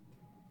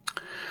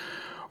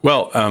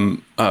 Well,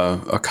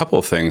 a couple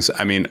of things.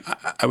 I mean,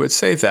 I would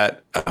say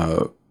that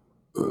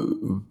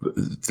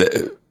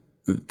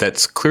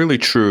that's clearly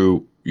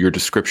true. Your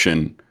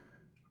description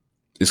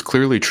is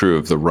clearly true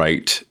of the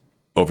right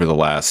over the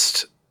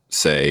last,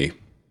 say,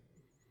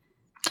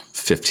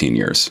 15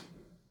 years.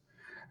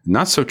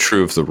 Not so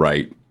true of the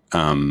right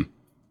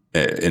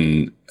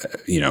in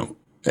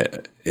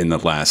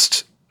the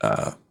last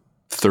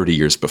 30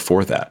 years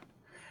before that.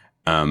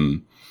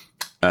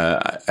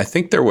 I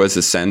think there was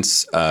a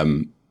sense,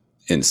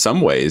 in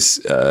some ways,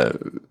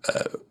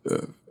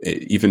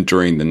 even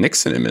during the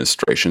Nixon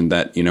administration,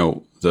 that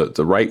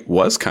the right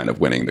was kind of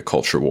winning the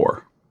culture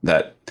war.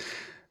 That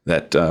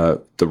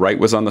the right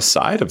was on the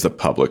side of the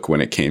public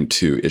when it came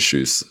to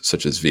issues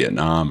such as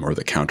Vietnam or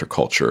the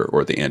counterculture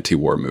or the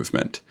anti-war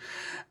movement.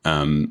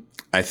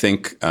 I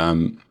think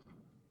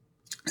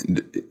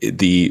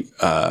the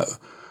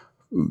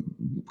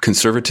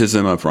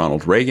conservatism of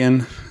Ronald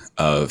Reagan,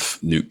 of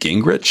Newt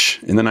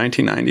Gingrich in the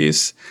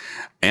 1990s,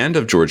 and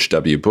of George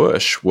W.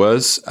 Bush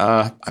was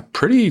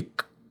pretty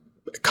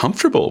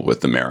comfortable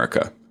with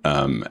America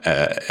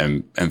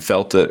and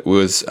felt that it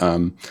was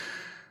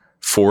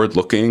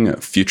forward-looking,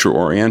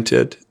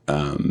 future-oriented,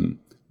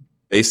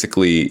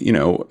 basically,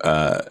 hadn't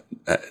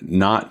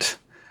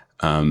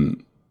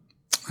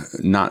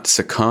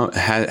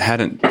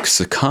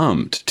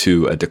succumbed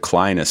to a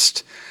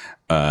declinist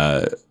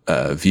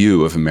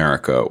view of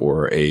America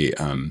or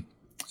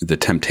the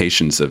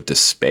temptations of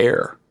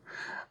despair.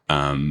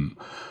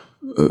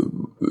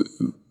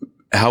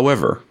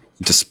 However,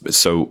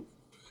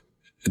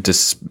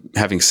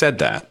 having said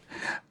that,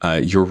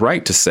 you're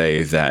right to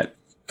say that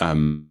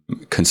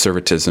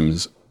conservatism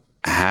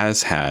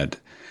has had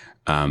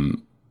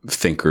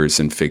thinkers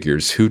and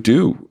figures who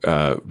do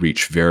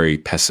reach very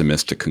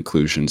pessimistic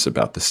conclusions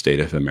about the state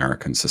of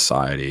American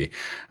society,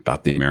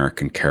 about the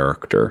American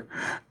character.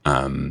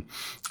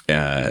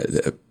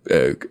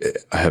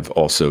 Have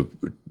also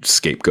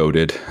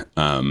scapegoated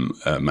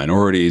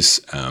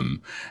minorities,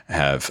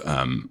 have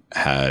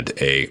had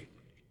a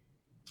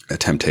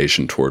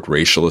temptation toward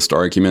racialist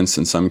arguments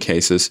in some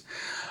cases.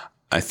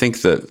 I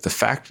think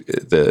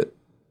the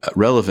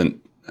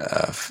relevant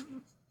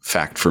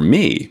fact for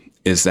me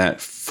is that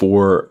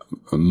for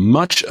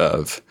much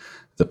of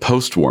the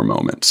post-war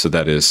moment, so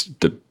that is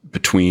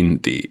between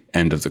the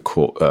end of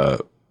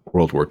the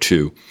World War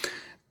II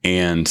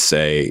and,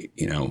 say,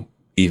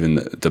 even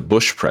the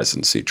Bush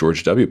presidency,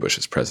 George W.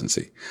 Bush's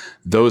presidency,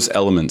 those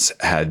elements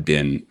had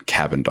been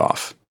cabined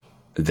off.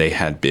 They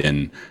had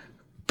been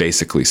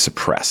basically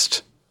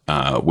suppressed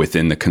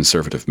within the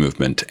conservative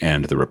movement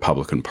and the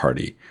Republican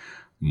Party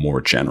more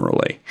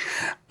generally.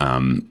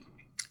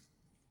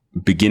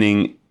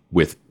 Beginning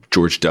with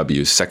George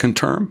W.'s second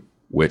term,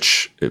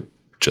 which,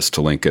 just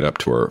to link it up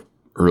to our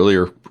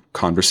earlier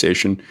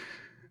conversation,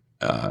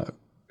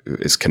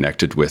 is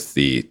connected with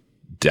the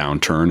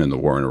downturn in the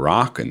war in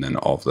Iraq and then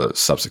all of the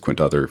subsequent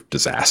other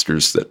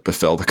disasters that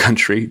befell the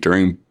country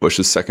during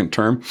Bush's second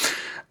term.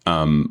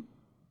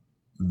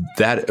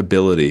 That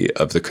ability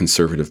of the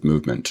conservative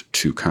movement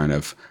to kind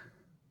of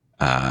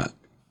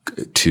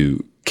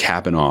to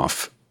cabin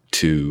off,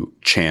 to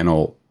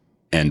channel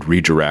and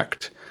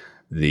redirect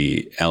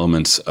the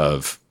elements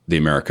of the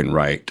American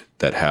right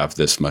that have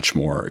this much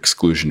more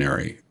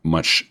exclusionary,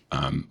 much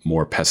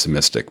more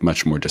pessimistic,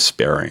 much more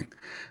despairing,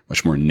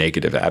 much more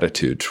negative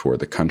attitude toward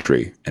the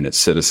country and its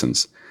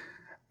citizens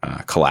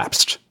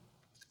collapsed.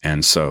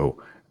 And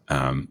so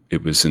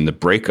it was in the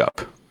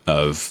breakup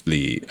of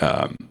the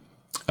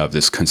of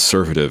this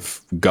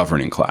conservative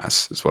governing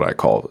class, is what I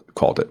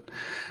called it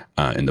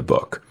in the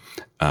book,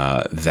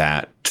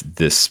 that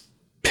this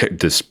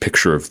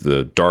picture of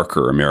the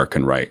darker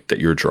American right that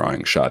you're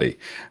drawing, Shadi,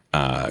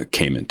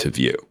 came into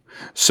view.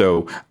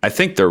 So I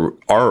think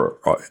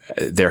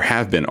there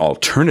have been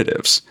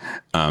alternatives,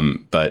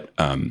 but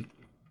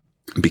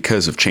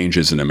because of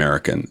changes in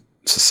American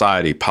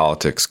society,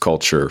 politics,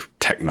 culture,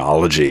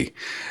 technology,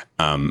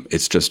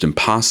 it's just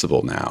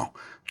impossible now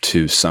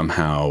to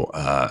somehow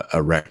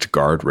erect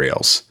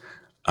guardrails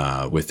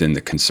within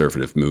the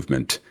conservative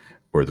movement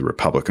or the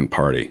Republican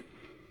Party.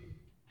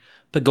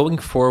 But going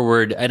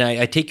forward, and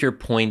I take your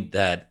point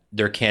that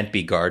there can't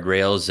be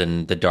guardrails,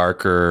 and the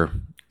darker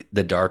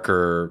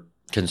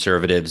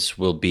conservatives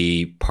will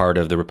be part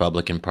of the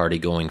Republican Party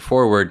going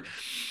forward.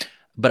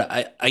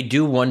 But I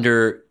do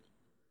wonder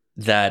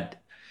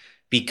that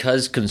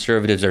because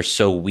conservatives are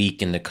so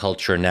weak in the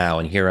culture now,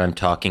 and here I'm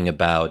talking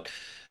about,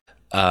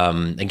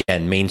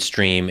 again,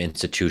 mainstream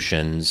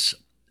institutions,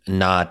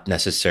 not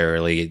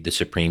necessarily the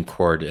Supreme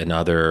Court and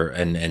other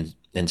and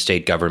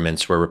state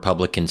governments where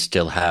Republicans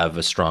still have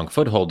a strong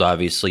foothold,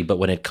 obviously. But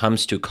when it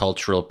comes to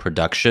cultural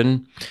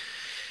production,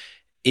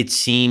 it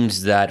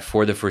seems that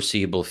for the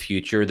foreseeable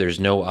future,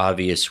 there's no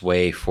obvious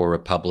way for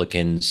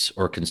Republicans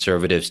or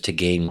conservatives to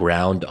gain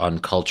ground on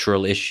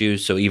cultural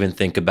issues. So even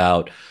think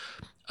about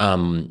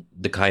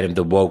the kind of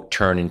the woke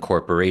turn in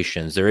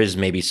corporations. There is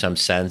maybe some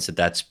sense that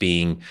that's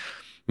being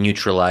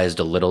neutralized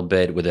a little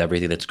bit with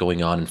everything that's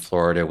going on in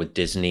Florida with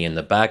Disney and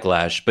the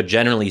backlash. But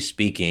generally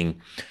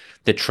speaking,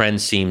 the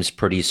trend seems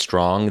pretty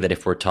strong that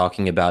if we're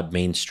talking about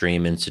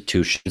mainstream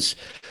institutions,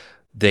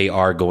 they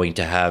are going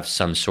to have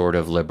some sort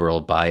of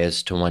liberal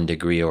bias to one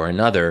degree or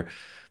another.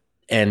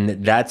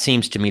 And that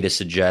seems to me to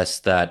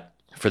suggest that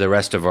for the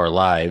rest of our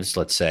lives,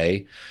 let's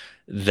say,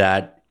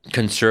 that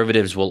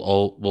conservatives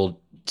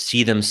will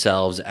see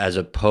themselves as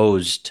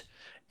opposed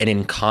and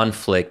in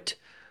conflict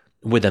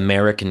with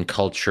American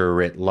culture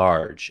writ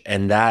large.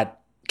 And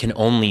that can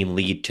only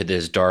lead to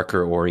this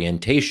darker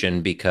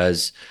orientation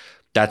because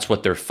that's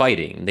what they're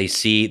fighting. They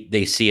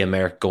see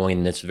America going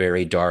in this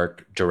very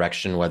dark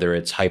direction, whether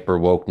it's hyper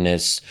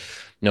wokeness,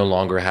 no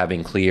longer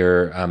having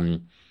clear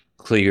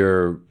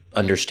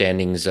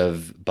understandings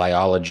of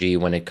biology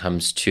when it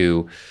comes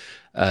to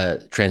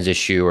trans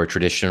issue or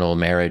traditional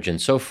marriage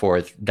and so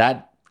forth.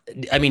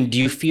 Do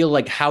you feel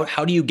like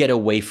how do you get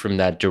away from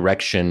that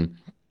direction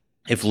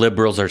if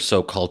liberals are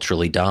so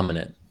culturally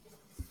dominant?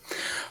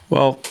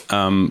 Well,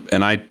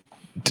 and I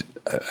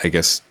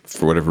guess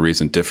for whatever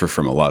reason differ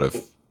from a lot of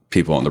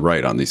people on the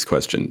right on these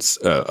questions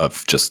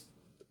of just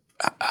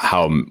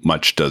how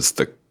much does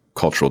the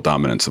cultural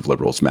dominance of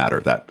liberals matter,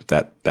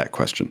 that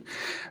question.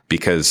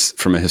 Because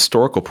from a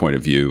historical point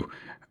of view,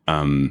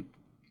 in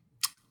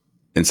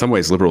some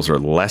ways, liberals are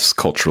less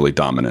culturally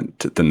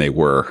dominant than they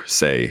were,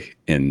 say,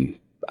 in,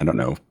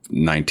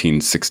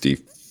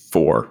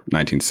 1964,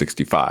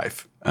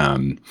 1965.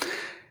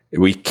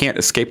 We can't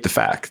escape the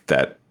fact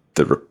that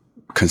the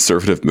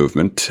conservative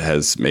movement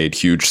has made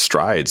huge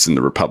strides in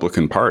the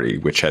Republican Party,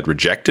 which had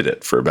rejected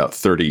it for about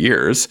 30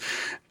 years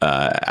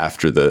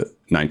after the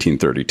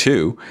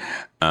 1932.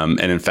 And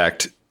in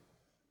fact,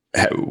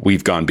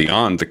 we've gone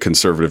beyond the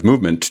conservative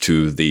movement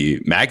to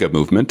the MAGA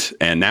movement,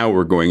 and now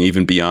we're going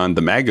even beyond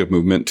the MAGA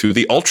movement to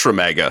the ultra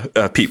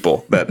MAGA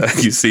people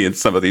that you see in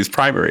some of these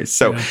primaries.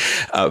 So,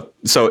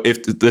 so if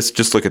let's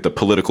just look at the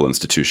political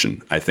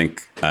institution, I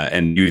think,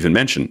 and you even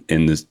mentioned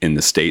in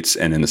the states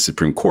and in the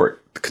Supreme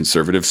Court, the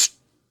conservatives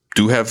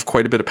do have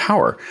quite a bit of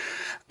power.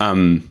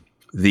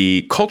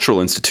 The cultural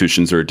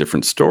institutions are a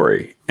different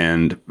story,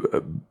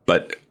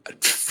 but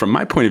from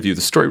my point of view,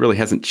 the story really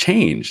hasn't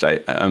changed.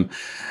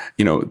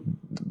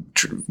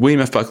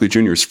 William F. Buckley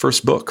Jr.'s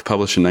first book,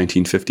 published in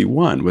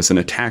 1951, was an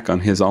attack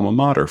on his alma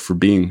mater for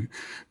being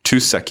too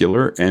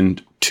secular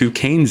and too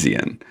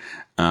Keynesian.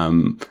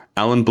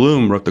 Alan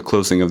Bloom wrote The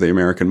Closing of the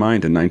American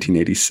Mind in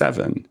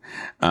 1987.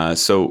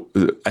 So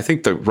I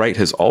think the right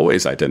has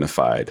always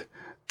identified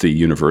the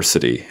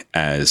university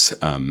as,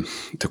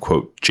 to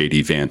quote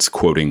J.D. Vance,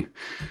 quoting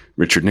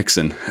Richard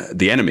Nixon,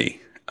 the enemy.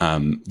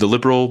 The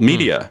liberal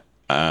media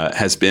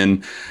has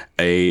been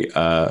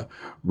a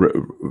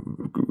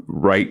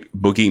right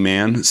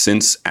boogeyman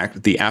since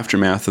the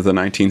aftermath of the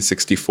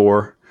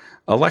 1964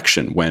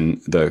 election,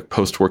 when the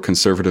post-war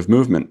conservative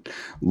movement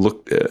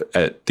looked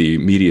at the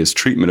media's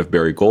treatment of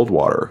Barry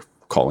Goldwater,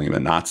 calling him a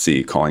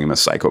Nazi, calling him a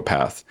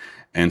psychopath,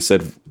 and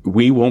said,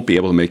 we won't be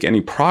able to make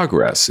any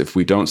progress if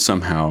we don't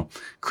somehow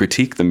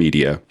critique the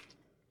media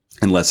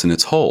and lessen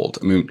its hold.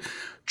 I mean,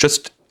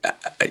 just,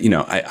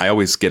 I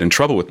always get in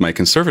trouble with my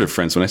conservative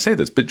friends when I say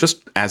this, but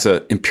just as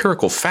an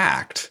empirical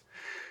fact,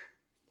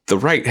 the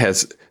right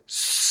has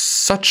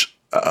such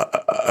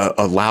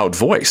a loud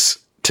voice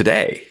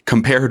today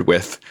compared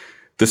with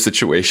the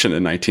situation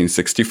in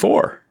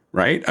 1964,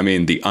 right? I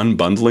mean, the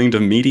unbundling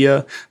of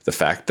media, the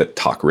fact that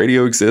talk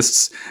radio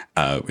exists,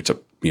 which is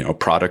a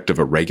product of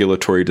a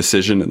regulatory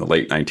decision in the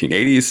late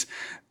 1980s,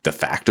 the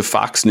fact of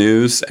Fox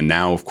News, and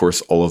now, of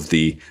course, all of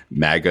the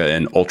MAGA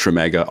and ultra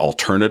MAGA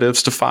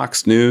alternatives to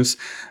Fox News,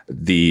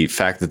 the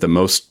fact that the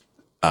most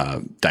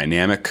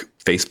dynamic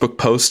Facebook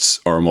posts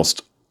are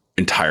almost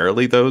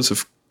entirely those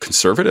of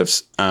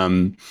conservatives,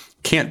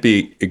 can't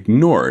be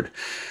ignored.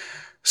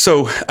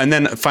 So, and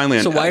then finally,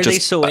 so why are they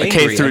so angry?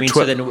 K through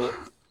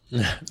 12.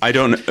 I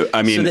don't.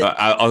 I mean,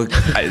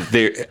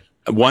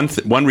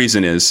 one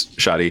reason is,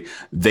 Shadi,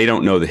 they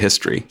don't know the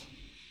history.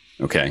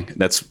 Okay,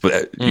 that's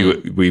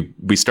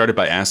we started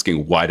by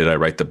asking, why did I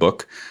write the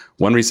book?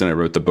 One reason I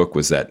wrote the book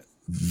was that,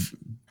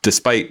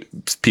 despite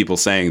people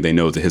saying they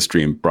know the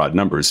history in broad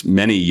numbers,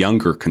 many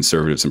younger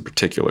conservatives in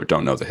particular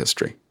don't know the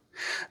history.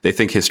 They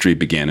think history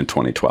began in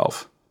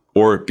 2012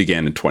 or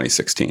began in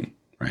 2016,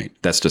 right?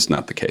 That's just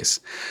not the case.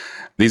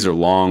 These are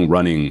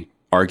long-running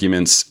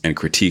arguments and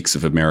critiques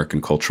of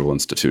American cultural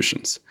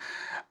institutions.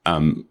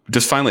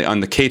 Just finally, on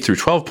the K through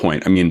 12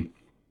 point, I mean,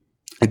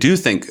 I do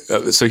think,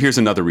 so here's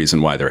another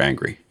reason why they're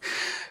angry.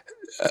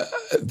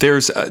 There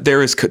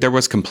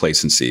was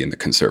complacency in the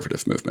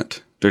conservative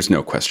movement. There's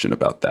no question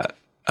about that.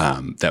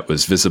 That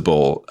was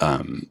visible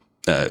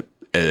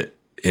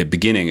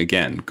beginning,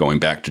 again, going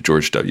back to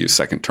George W.'s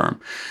second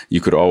term. You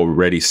could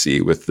already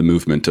see with the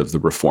movement of the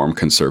reform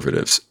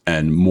conservatives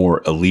and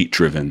more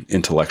elite-driven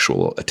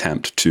intellectual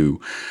attempt to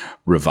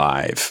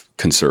revive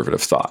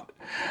conservative thought.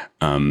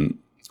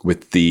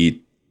 With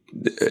the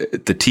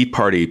Tea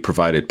Party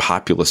provided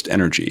populist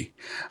energy,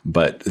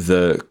 but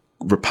the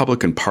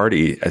Republican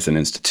Party as an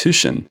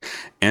institution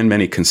and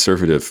many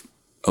conservative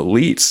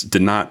elites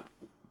did not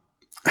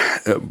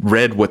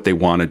read what they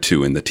wanted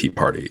to in the Tea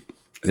Party.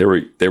 They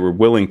were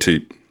willing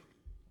to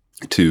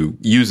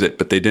use it,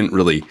 but they didn't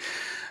really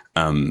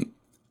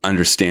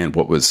understand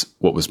what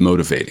was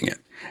motivating it.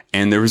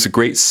 And there was a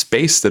great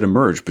space that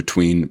emerged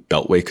between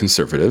Beltway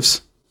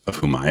conservatives, of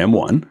whom I am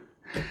one,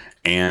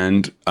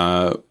 and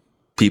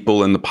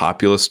people in the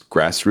populist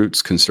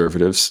grassroots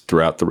conservatives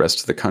throughout the rest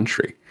of the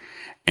country.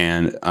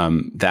 And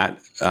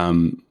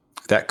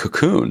that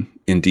cocoon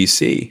in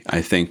D.C.,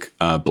 I think,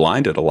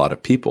 blinded a lot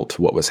of people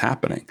to what was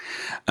happening.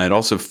 And it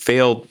also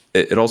failed.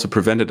 It also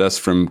prevented us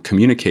from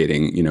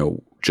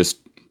communicating, just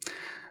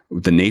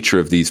the nature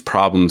of these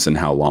problems and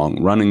how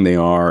long running they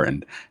are,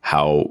 and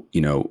how,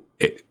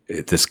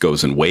 this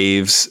goes in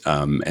waves,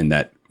 and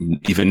that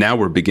even now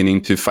we're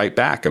beginning to fight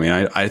back. I mean,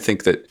 I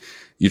think that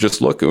you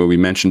just look, we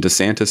mentioned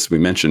DeSantis,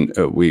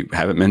 we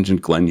haven't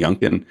mentioned Glenn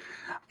Youngkin.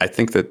 I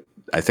think that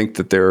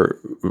their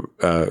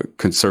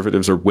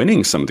conservatives are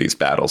winning some of these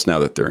battles now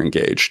that they're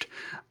engaged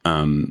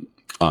on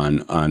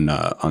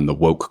the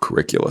woke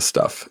curricula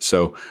stuff.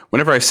 So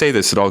whenever I say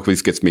this, it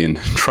always gets me in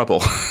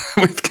trouble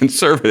with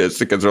conservatives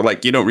because they're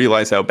like, you don't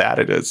realize how bad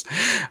it is.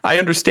 I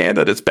understand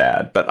that it's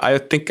bad, but I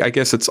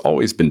guess it's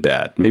always been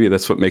bad. Maybe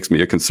that's what makes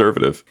me a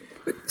conservative.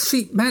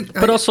 See, Matt,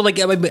 but also like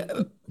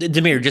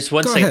Damir, just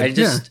one second.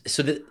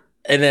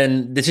 And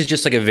then this is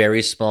just like a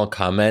very small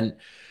comment.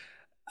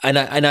 And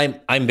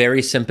I'm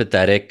very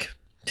sympathetic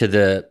to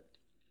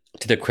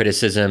the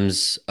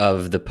criticisms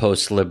of the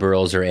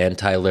post-liberals or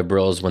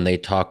anti-liberals when they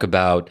talk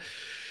about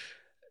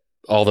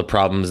all the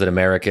problems that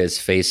America is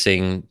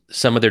facing.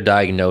 Some of their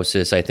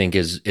diagnosis, I think,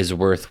 is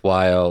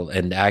worthwhile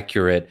and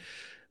accurate.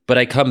 But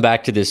I come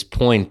back to this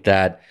point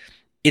that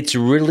it's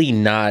really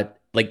not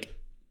like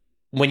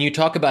when you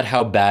talk about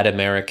how bad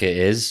America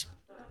is,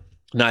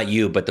 not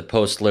you, but the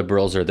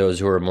post-liberals or those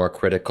who are more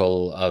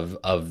critical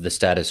of the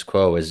status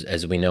quo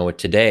as we know it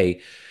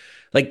today,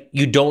 like,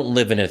 you don't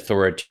live in an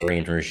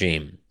authoritarian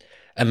regime.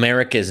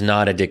 America is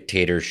not a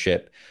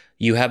dictatorship.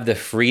 You have the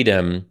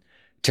freedom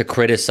to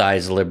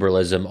criticize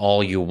liberalism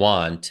all you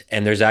want,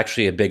 and there's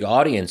actually a big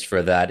audience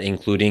for that,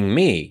 including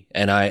me.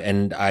 And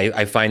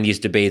I find these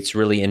debates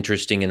really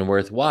interesting and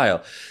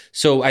worthwhile.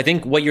 So I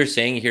think what you're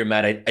saying here,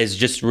 Matt, is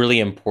just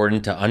really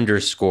important to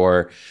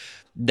underscore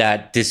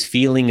that this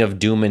feeling of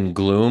doom and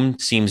gloom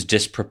seems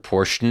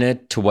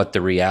disproportionate to what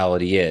the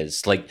reality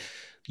is. Like,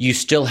 you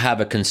still have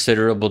a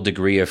considerable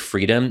degree of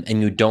freedom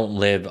and you don't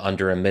live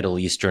under a Middle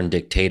Eastern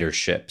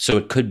dictatorship. So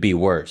it could be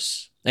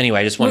worse. Anyway,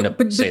 I just wanted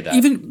to say that.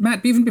 Even,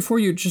 Matt, even before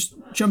you just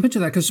jump into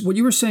that, because what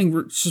you were saying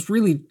was just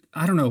really,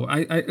 I don't know,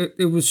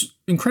 it was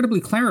incredibly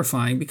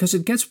clarifying, because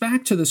it gets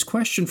back to this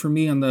question for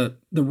me on the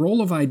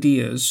role of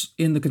ideas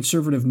in the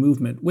conservative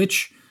movement,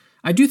 which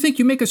I do think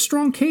you make a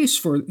strong case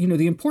for,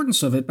 the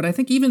importance of it. But I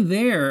think even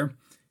there's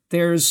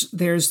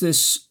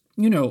this,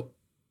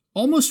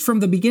 almost from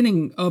the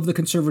beginning of the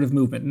conservative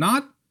movement,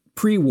 not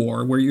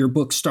pre-war where your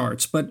book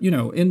starts, but,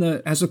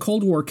 as the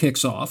Cold War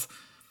kicks off,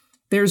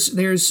 there's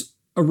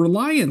a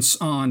reliance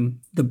on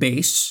the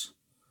base,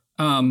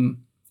 and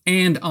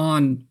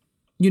on,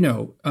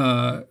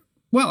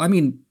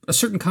 a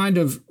certain kind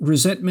of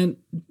resentment,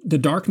 the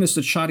darkness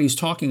that Shadi's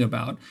talking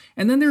about.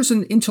 And then there's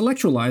an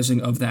intellectualizing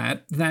of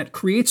that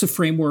creates a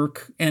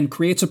framework and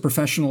creates a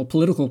professional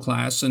political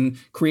class and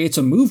creates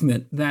a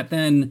movement that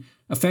then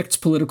affects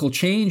political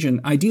change,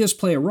 and ideas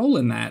play a role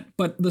in that.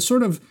 But the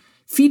sort of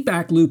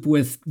feedback loop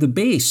with the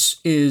base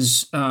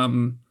is,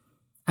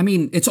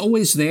 it's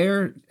always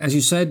there. As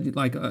you said,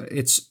 like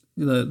it's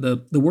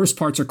the worst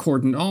parts are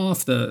cordoned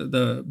off.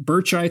 The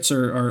Birchites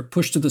are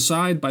pushed to the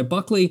side by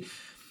Buckley.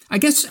 I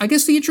guess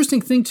the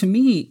interesting thing to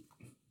me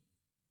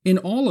in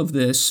all of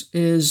this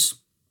is,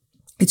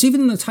 it's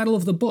even in the title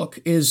of the book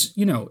is,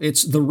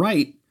 it's The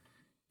Right,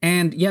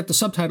 and yet the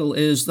subtitle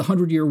is The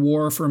 100-Year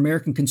War for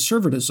American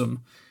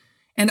Conservatism.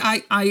 And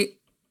I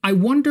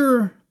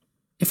wonder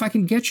if I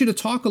can get you to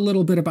talk a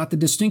little bit about the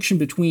distinction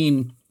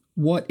between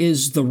what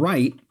is the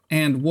right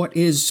and what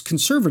is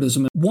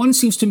conservatism. One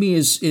seems to me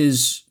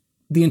is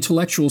the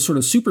intellectual sort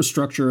of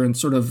superstructure and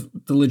sort of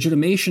the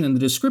legitimation and the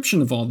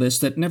description of all this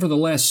that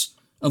nevertheless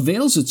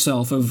avails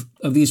itself of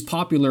these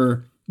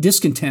popular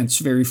discontents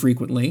very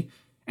frequently.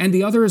 And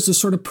the other is this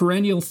sort of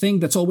perennial thing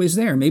that's always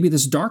there. Maybe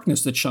this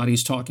darkness that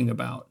Shadi's talking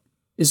about.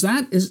 Is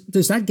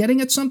that getting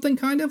at something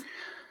kind of?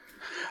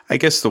 I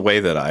guess the way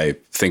that I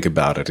think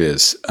about it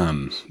is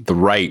the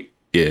right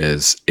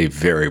is a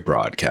very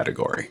broad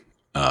category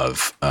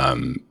of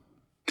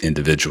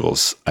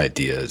individuals,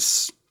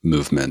 ideas,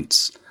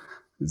 movements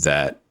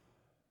that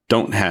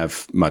don't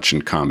have much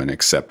in common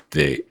except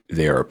they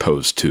are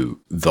opposed to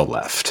the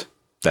left.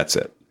 That's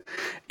it.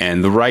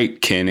 And the right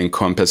can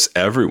encompass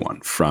everyone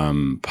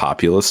from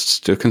populists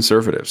to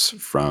conservatives,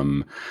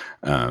 from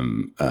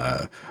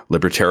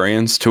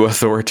libertarians to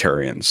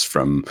authoritarians,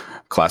 from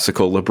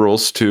classical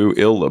liberals to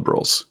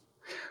illiberals.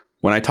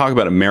 When I talk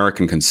about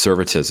American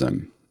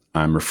conservatism,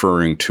 I'm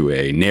referring to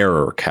a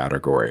narrower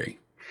category,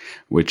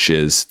 which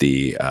is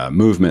the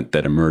movement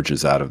that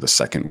emerges out of the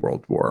Second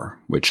World War,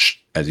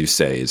 which, as you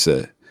say,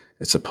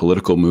 it's a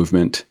political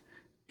movement.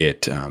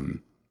 It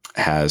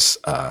has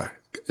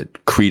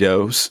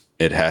credos.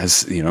 It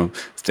has,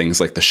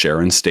 things like the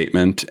Sharon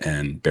Statement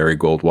and Barry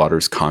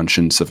Goldwater's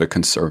Conscience of a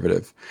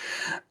Conservative.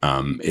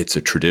 It's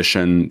a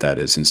tradition that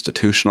is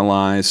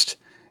institutionalized.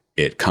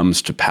 It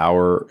comes to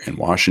power in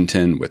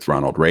Washington with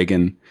Ronald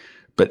Reagan,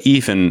 but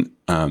even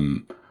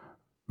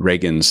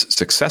Reagan's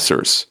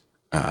successors,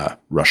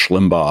 Rush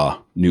Limbaugh,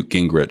 Newt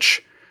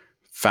Gingrich,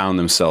 found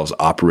themselves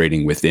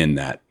operating within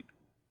that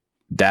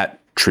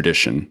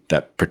tradition,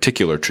 that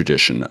particular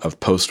tradition of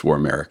post-war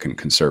American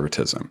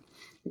conservatism.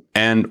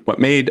 And what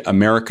made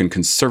American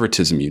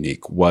conservatism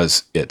unique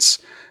was its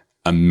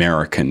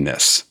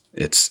Americanness.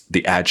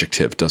 The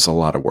adjective does a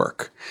lot of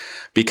work,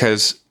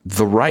 because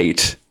the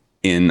right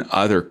in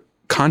other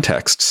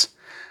contexts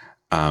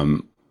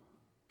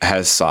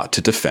has sought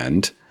to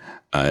defend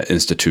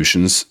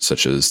institutions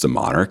such as the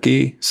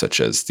monarchy, such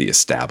as the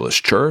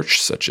established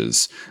church, such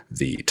as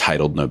the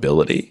titled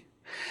nobility.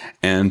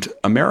 And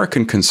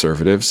American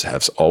conservatives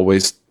have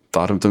always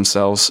thought of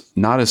themselves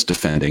not as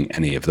defending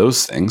any of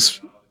those things,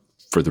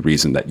 for the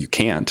reason that you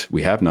can't.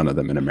 We have none of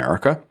them in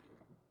America.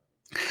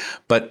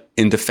 But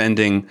in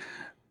defending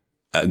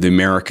the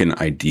American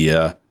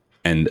idea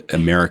and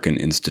American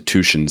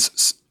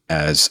institutions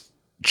as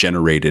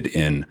generated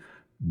in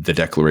the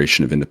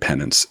Declaration of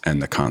Independence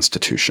and the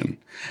Constitution.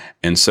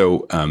 And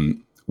so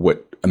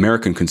what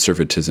American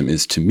conservatism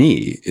is to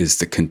me is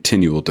the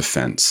continual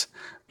defense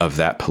of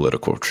that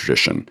political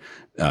tradition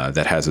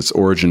that has its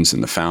origins in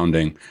the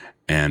founding,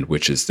 and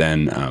which is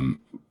then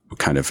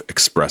kind of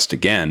expressed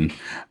again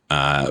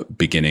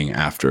beginning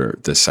after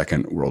the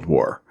Second World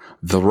War.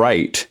 The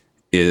right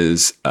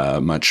is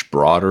a much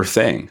broader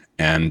thing,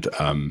 and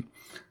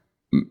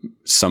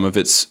some of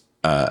its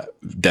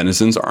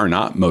denizens are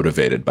not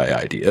motivated by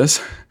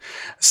ideas.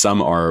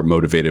 Some are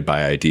motivated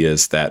by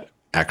ideas that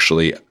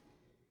actually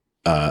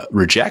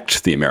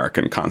reject the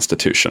American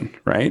Constitution,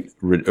 right?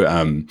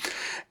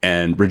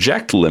 And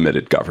reject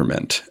limited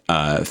government,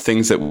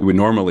 things that we would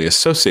normally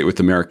associate with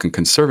American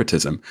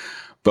conservatism.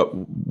 But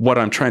what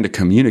I'm trying to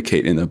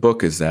communicate in the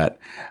book is that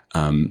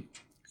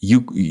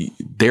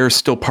they're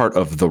still part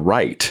of the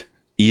right,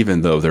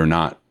 even though they're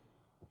not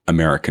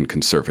American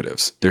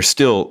conservatives. They're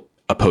still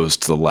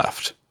opposed to the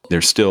left.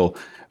 There's still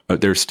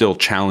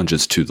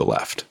challenges to the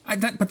left.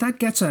 But that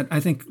gets at, I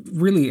think,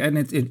 really,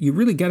 and you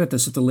really get at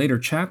this at the later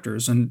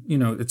chapters. And,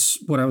 it's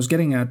what I was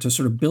getting at to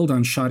sort of build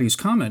on Shadi's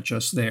comment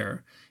just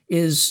there,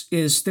 is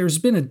there's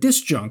been a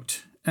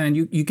disjunct, and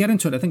you get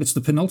into it. I think it's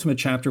the penultimate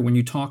chapter when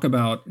you talk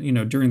about,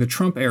 during the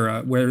Trump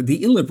era, where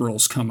the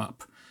illiberals come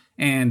up.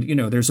 And,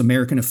 there's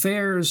American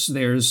Affairs,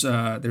 there's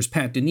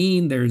Pat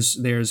Deneen,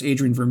 there's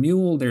Adrian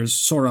Vermeule, there's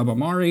Sohrab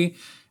Ahmari,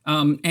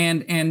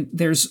 and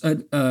there's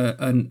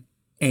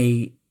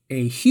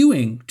a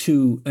hewing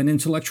to an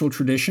intellectual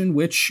tradition,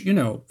 which,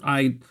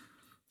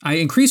 I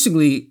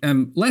increasingly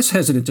am less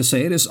hesitant to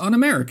say it is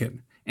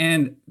un-American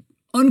and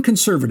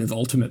unconservative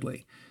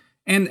ultimately.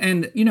 And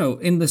in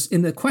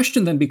the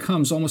question then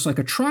becomes almost like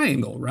a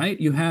triangle, right?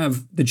 You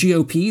have the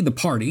GOP, the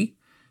party,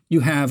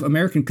 you have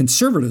American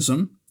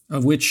conservatism,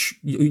 of which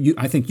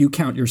I think you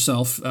count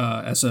yourself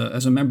as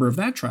a member of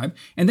that tribe,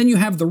 and then you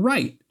have the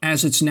right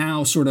as it's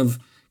now sort of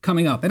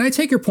coming up. And I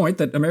take your point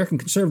that American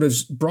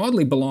conservatives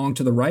broadly belong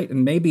to the right,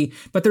 and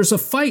but there's a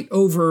fight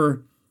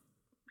over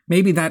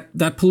maybe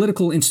that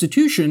political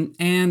institution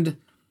and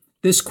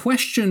this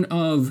question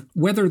of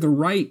whether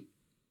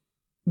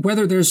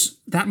there's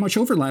that much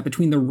overlap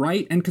between the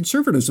right and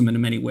conservatism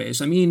in many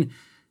ways. I mean,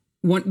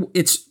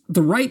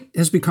 the right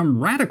has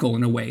become radical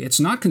in a way. It's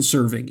not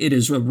conserving. It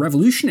is a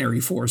revolutionary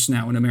force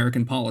now in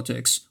American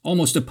politics,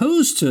 almost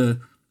opposed to,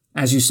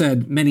 as you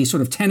said, many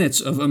sort of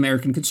tenets of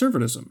American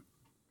conservatism.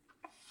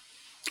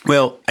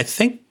 Well, I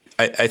think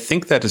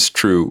that is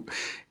true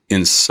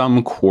in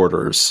some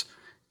quarters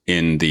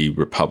in the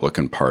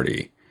Republican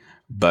Party,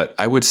 but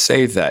I would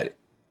say that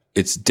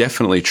it's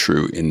definitely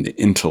true in the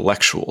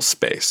intellectual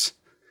space.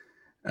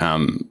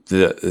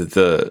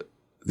 The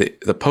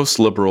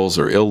post-liberals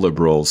or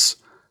illiberals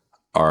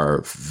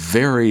are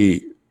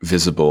very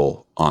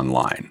visible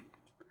online,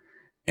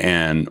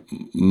 and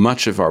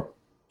much of our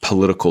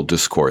political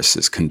discourse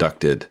is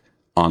conducted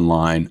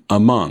online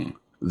among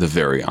the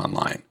very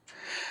online.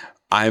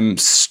 I'm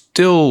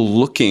still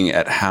looking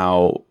at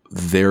how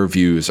their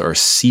views are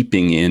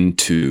seeping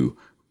into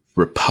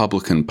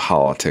Republican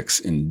politics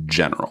in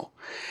general.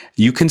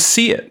 You can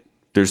see it.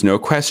 There's no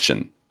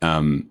question.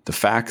 The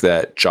fact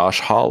that Josh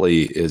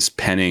Hawley is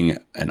penning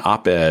an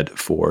op-ed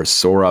for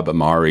Sohrab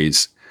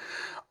Ahmari's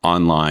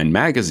online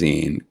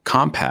magazine,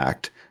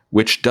 Compact,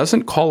 which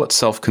doesn't call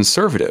itself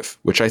conservative,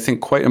 which I think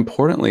quite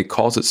importantly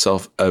calls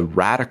itself a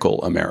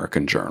radical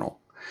American journal,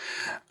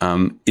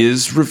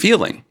 is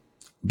revealing.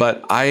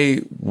 But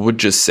I would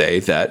just say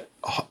that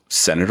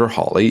Senator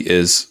Hawley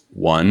is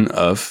one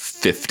of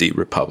 50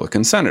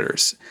 Republican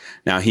senators.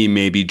 Now, he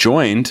may be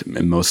joined,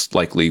 and most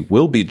likely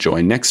will be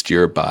joined next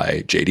year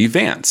by J.D.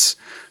 Vance,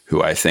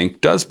 who I think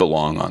does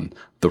belong on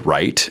the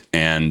right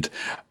and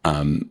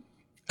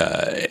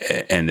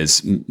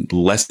is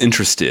less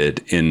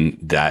interested in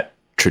that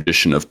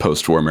tradition of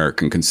post-war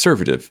American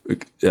conservative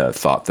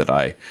thought that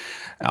I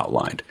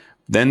outlined.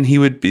 Then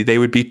they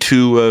would be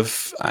two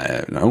of, I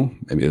don't know,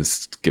 maybe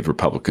let's give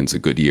Republicans a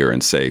good year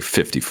and say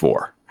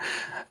 54.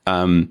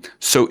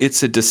 So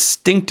it's a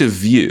distinctive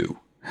view,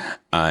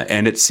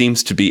 and it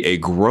seems to be a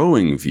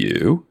growing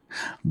view,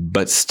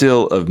 but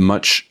still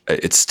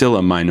it's still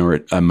a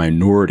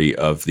minority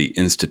of the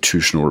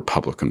institutional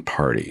Republican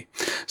Party.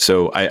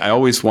 So I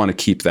always want to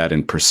keep that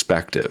in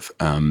perspective.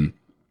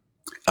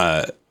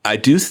 I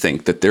do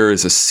think that there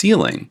is a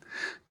ceiling,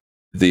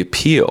 the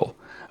appeal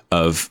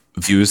of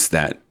views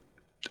that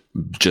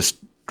just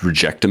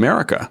reject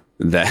America,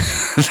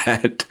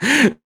 that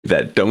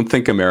don't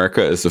think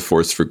America is a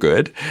force for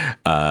good,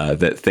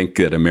 that think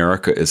that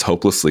America is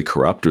hopelessly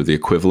corrupt or the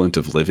equivalent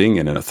of living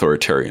in an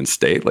authoritarian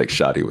state, like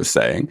Shadi was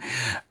saying,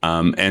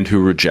 and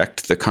who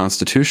reject the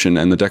Constitution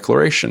and the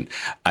Declaration.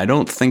 I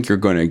don't think you're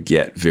going to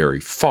get very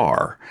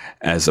far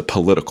as a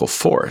political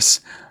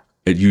force.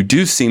 You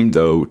do seem,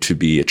 though, to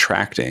be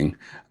attracting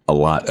a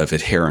lot of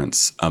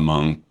adherents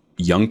among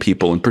young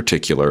people in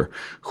particular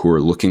who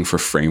are looking for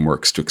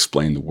frameworks to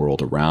explain the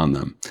world around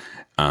them.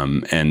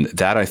 And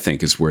that, I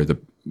think, is where the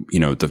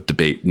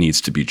debate needs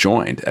to be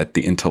joined at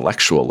the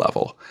intellectual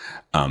level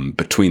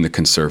between the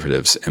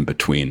conservatives and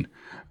between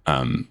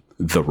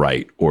the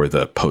right or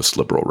the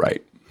post-liberal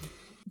right.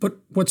 But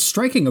what's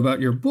striking about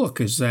your book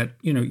is that,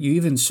 you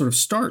even sort of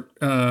start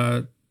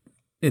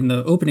in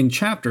the opening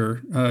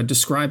chapter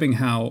describing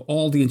how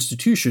all the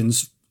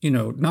institutions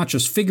not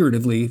just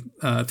figuratively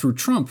through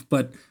Trump,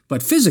 but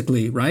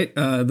physically, right?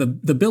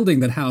 The building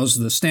that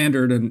housed the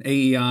Standard and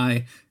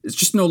AEI is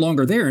just no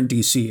longer there in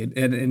D.C. And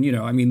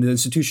the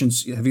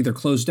institutions have either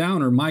closed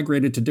down or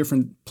migrated to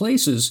different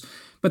places.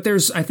 But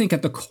there's, I think,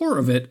 at the core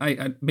of it,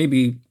 I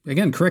maybe,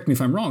 again, correct me if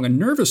I'm wrong, a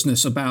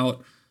nervousness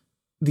about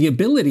the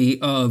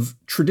ability of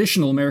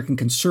traditional American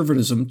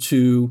conservatism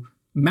to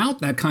mount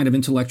that kind of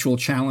intellectual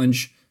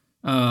challenge.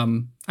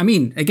 Again,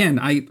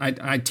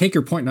 I take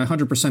your point and I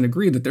 100%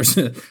 agree that there's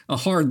a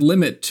hard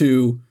limit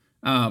to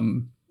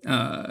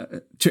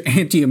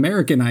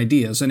anti-American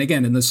ideas. And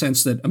again, in the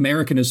sense that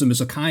Americanism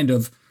is a kind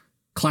of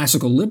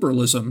classical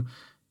liberalism,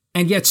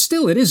 and yet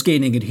still it is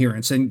gaining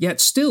adherence. And yet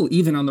still,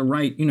 even on the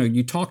right,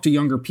 you talk to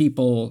younger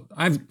people.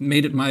 I've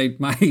made it my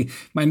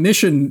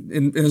mission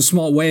in a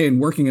small way in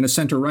working in a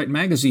center-right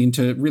magazine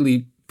to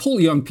really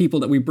pull young people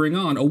that we bring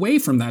on away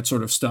from that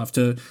sort of stuff,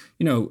 to,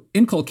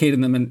 inculcate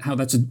in them and how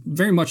that's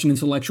very much an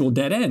intellectual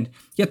dead end.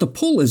 Yet the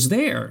pull is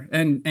there.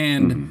 And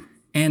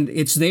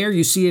it's there.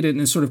 You see it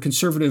in sort of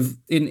conservative,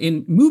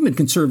 in movement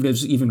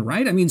conservatives even,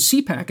 right? I mean,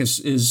 CPAC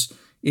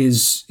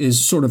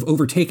is sort of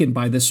overtaken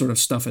by this sort of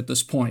stuff at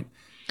this point.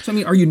 So,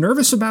 are you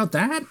nervous about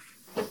that?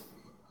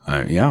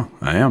 Yeah,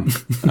 I am.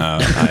 I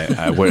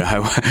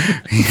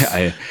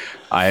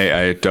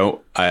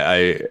don't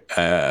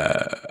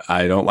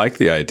like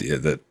the idea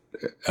that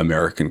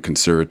American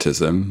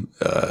conservatism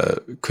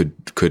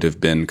could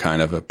have been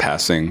kind of a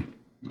passing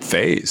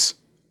phase.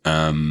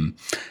 I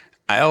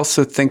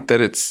also think that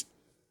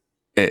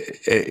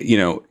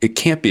it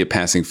can't be a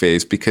passing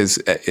phase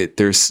because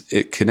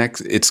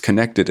it's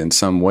connected in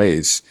some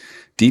ways,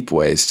 deep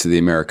ways, to the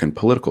American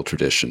political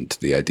tradition, to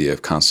the idea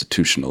of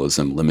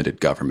constitutionalism,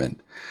 limited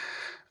government,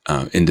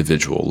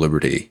 individual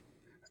liberty.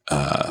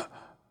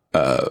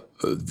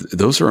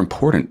 Those are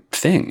important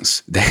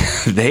things.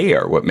 They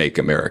are what make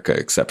America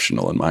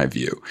exceptional, in my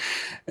view.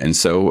 And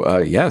so,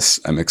 yes,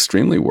 I'm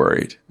extremely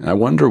worried. And I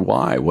wonder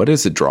why. What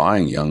is it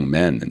drawing young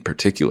men in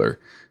particular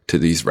to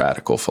these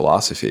radical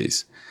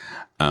philosophies?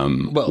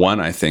 One,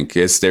 I think,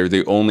 is they're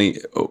the only.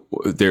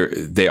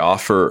 They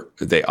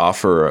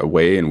offer a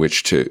way in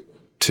which to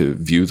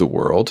view the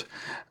world.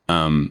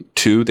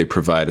 Two, they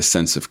provide a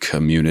sense of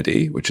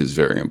community, which is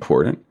very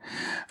important.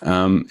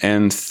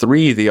 And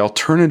three, the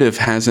alternative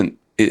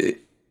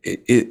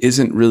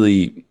isn't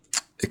really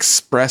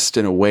expressed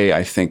in a way,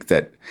 I think,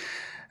 that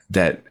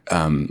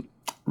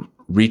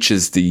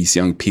reaches these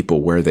young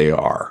people where they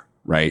are.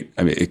 Right.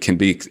 I mean, it can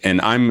be,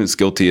 and I'm as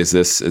guilty as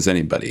this as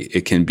anybody.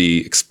 It can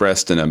be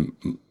expressed in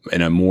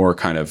a more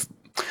kind of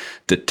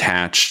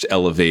detached,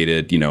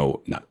 elevated, I'm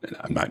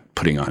not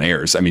putting on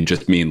airs. I mean,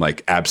 just mean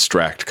like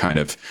abstract kind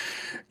of,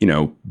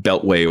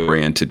 beltway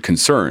oriented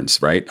concerns,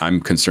 right?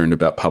 I'm concerned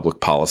about public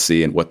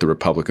policy and what the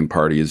Republican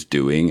Party is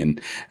doing and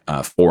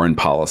foreign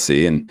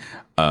policy. And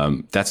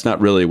that's not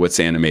really what's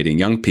animating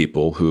young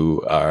people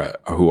who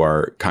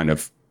are kind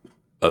of,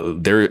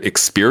 they're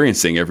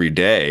experiencing every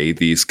day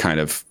these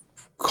kind of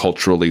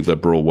culturally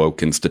liberal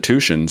woke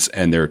institutions,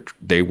 and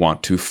they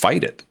want to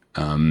fight it.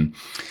 I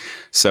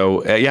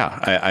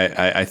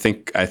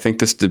think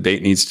this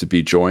debate needs to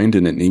be joined,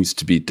 and it needs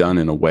to be done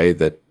in a way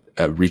that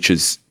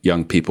reaches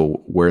young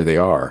people where they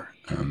are.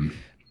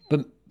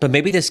 But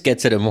maybe this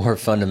gets at a more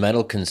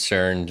fundamental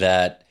concern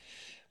that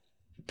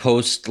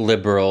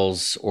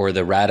post-liberals or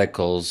the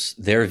radicals,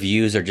 their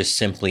views are just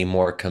simply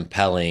more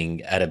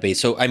compelling at a base.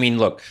 So,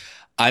 look,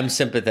 I'm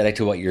sympathetic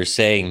to what you're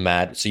saying,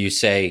 Matt. So you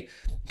say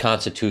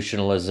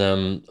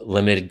constitutionalism,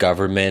 limited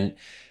government,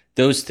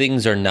 those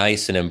things are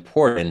nice and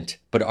important,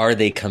 but are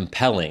they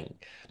compelling?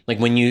 Like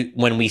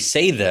when we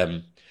say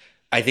them,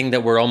 I think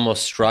that we're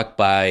almost struck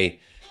by,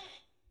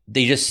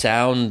 they just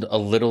sound a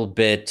little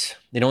bit,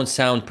 they don't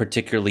sound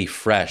particularly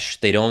fresh.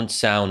 They don't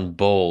sound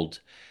bold.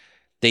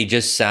 They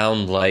just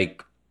sound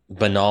like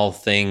banal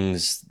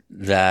things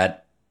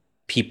that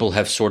people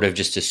have sort of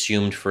just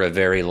assumed for a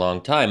very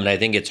long time. And I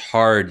think it's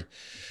hard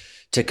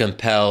to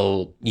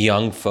compel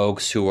young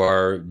folks who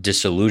are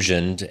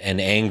disillusioned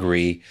and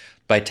angry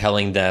by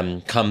telling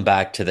them, come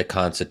back to the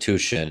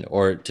Constitution,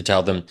 or to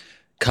tell them,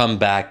 come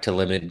back to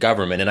limited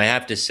government. And I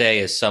have to say,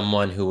 as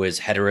someone who is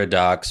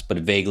heterodox but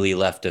vaguely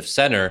left of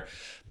center,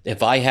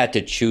 if I had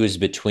to choose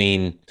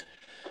between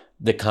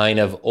the kind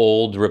of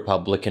old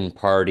Republican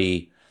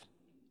Party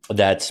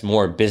that's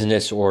more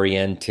business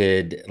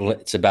oriented,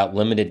 it's about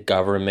limited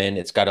government,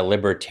 it's got a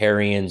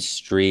libertarian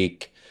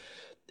streak,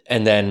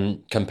 and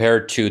then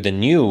compared to the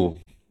new,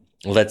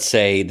 let's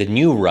say the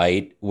new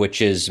right,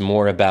 which is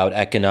more about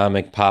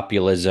economic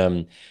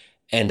populism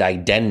and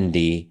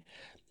identity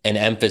and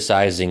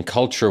emphasizing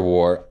culture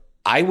war,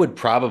 I would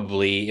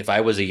probably, if I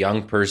was a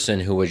young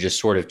person who was just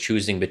sort of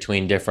choosing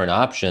between different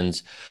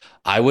options,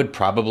 I would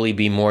probably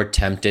be more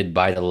tempted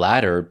by the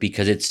latter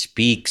because it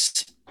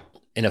speaks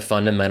in a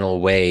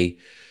fundamental way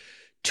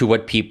to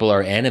what people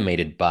are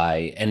animated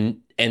by.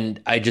 And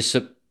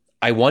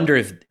I wonder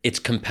if it's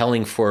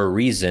compelling for a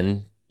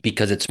reason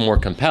because it's more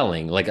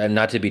compelling. Like, I'm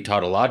not to be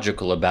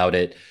tautological about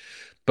it,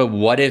 but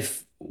what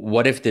if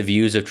the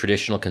views of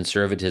traditional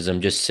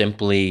conservatism just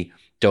simply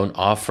don't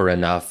offer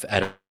enough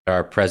at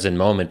our present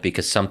moment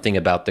because something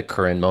about the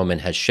current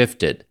moment has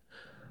shifted?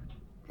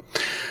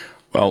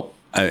 Well,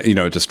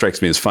 it just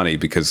strikes me as funny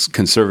because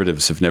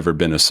conservatives have never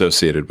been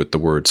associated with the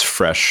words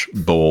fresh,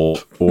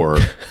 bold, or,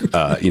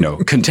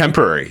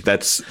 contemporary.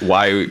 That's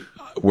why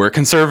we're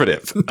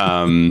conservative.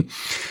 You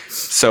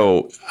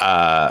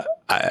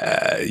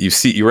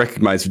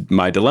recognize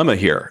my dilemma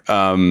here.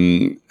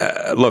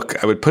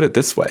 Look, I would put it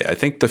this way. I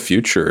think the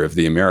future of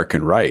the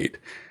American right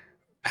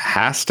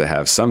has to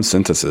have some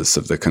synthesis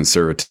of the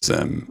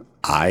conservatism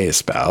I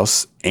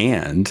espouse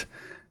and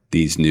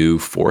these new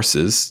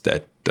forces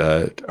that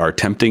are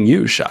tempting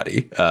you,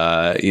 Shadi.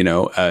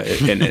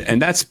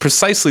 And that's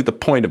precisely the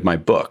point of my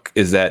book,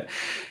 is that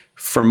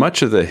for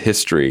much of the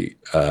history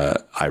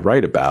I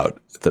write about,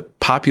 the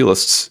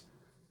populists,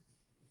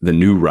 the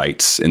new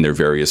rights in their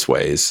various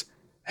ways,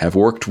 have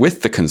worked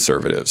with the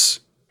conservatives.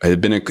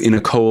 Have been in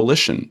a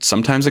coalition,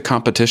 sometimes a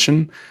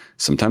competition,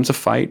 sometimes a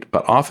fight,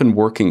 but often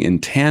working in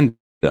tandem.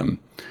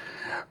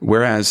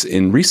 Whereas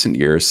in recent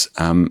years,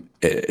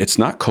 it's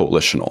not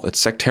coalitional, it's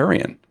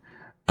sectarian.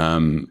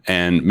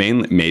 And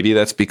maybe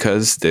that's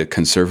because the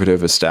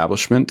conservative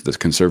establishment, the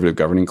conservative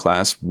governing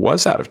class,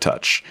 was out of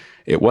touch.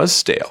 It was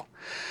stale.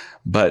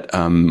 But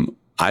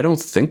I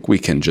don't think we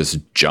can just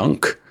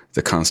junk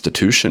the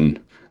Constitution,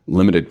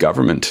 limited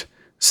government,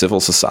 civil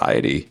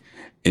society,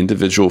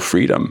 individual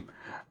freedom.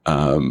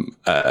 That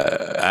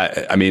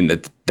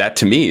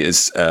to me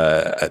is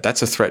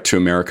that's a threat to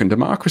American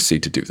democracy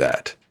to do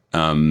that.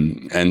 What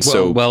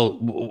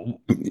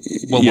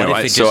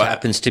if it just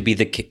happens to be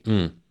the case?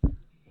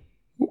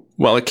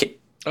 Well, if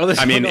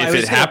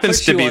it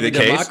happens to be the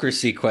case,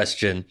 democracy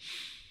question.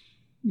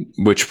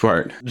 Which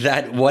part?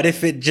 That what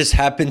if it just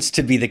happens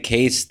to be the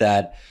case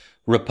that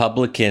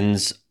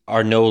Republicans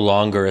are no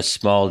longer a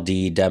small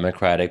d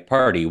Democratic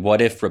Party?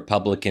 What if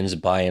Republicans,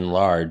 by and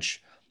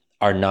large,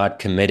 are not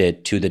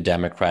committed to the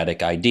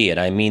democratic idea? And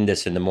I mean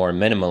this in the more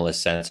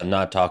minimalist sense. I'm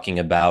not talking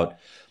about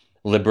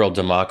liberal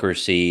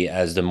democracy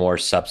as the more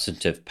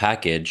substantive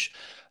package.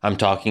 I'm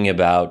talking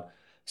about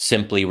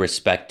simply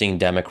respecting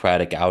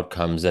democratic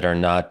outcomes that are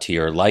not to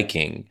your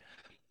liking.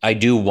 I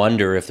do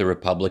wonder if the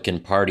Republican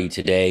Party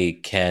today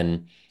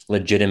can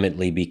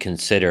legitimately be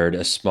considered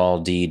a small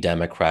d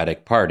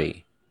Democratic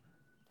Party.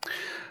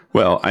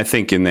 Well, I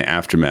think in the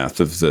aftermath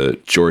of the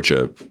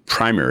Georgia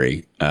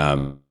primary,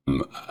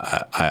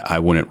 I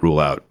wouldn't rule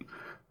out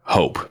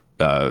hope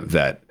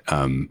that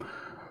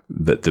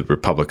the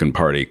Republican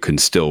Party can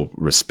still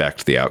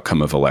respect the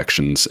outcome of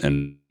elections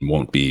and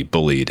won't be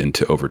bullied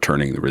into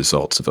overturning the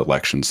results of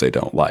elections they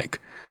don't like.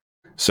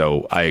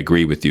 So I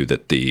agree with you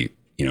that the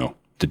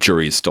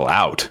jury is still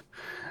out,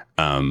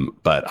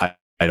 but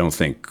I don't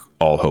think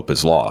all hope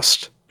is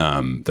lost.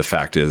 The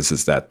fact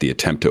is that the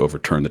attempt to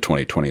overturn the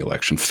 2020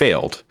 election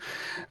failed,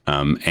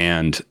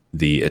 and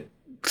the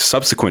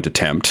subsequent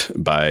attempt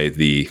by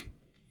the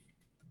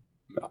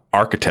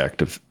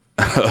architect of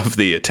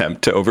the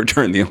attempt to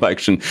overturn the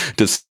election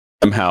to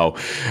somehow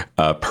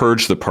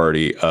purge the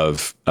party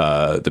of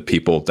the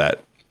people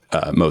that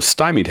most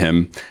stymied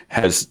him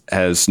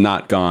has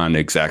not gone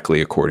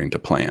exactly according to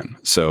plan.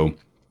 So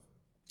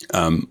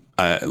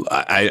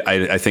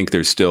I think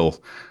there's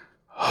still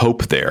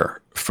hope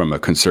there from a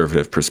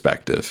conservative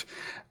perspective.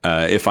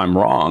 If I'm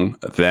wrong,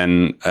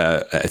 then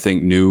I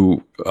think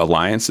new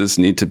alliances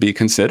need to be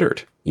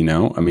considered.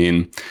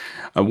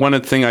 One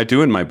of the things I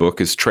do in my book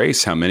is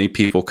trace how many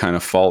people kind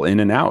of fall in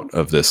and out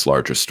of this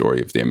larger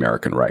story of the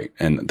American right.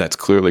 And that's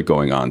clearly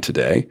going on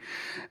today.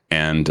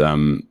 And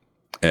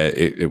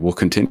it will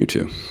continue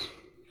to.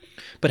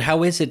 But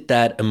how is it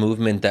that a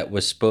movement that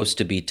was supposed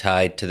to be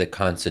tied to the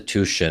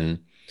Constitution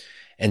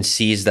and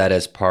sees that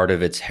as part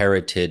of its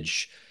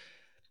heritage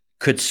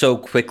could so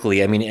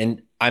quickly,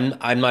 and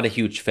I'm not a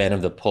huge fan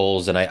of the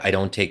polls and I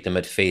don't take them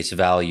at face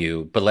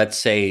value, but let's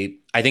say,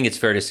 I think it's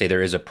fair to say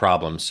there is a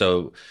problem.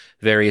 So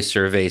various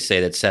surveys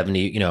say that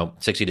 60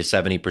 to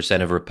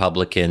 70% of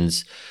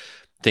Republicans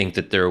think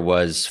that there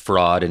was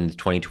fraud in the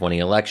 2020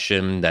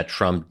 election, that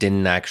Trump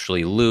didn't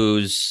actually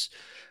lose,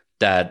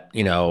 that,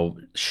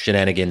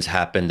 shenanigans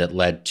happened that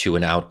led to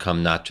an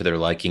outcome not to their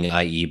liking,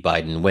 i.e.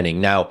 Biden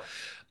winning. Now,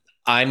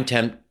 I'm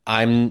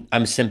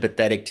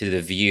sympathetic to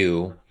the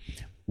view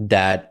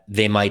that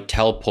they might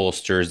tell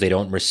pollsters they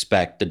don't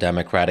respect the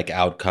democratic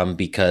outcome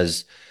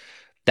because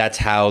that's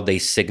how they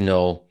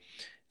signal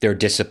their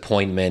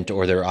disappointment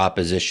or their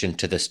opposition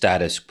to the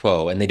status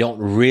quo. And they don't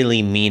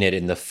really mean it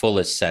in the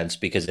fullest sense,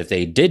 because if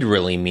they did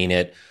really mean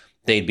it,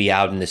 they'd be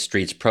out in the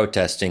streets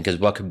protesting, because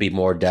what could be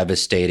more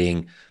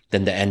devastating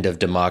than the end of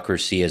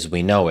democracy as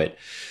we know it?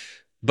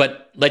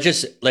 But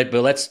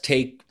let's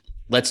take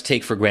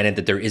for granted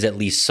that there is at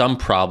least some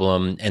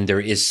problem and there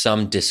is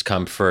some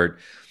discomfort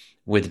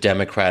with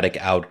democratic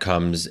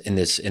outcomes in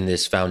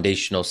this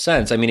foundational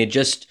sense.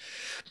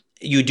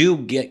 You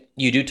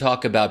do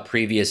talk about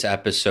previous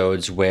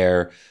episodes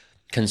where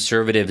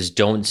conservatives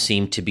don't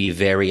seem to be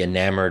very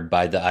enamored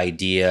by the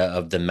idea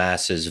of the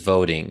masses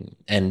voting.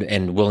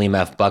 And William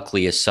F.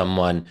 Buckley is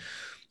someone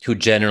who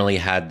generally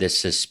had this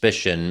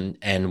suspicion,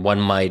 and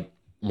one might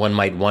one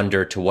might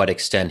wonder to what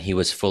extent he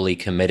was fully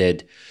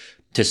committed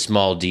to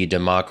small d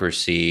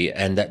democracy.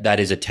 And that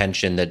is a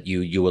tension that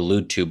you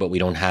allude to, but we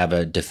don't have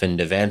a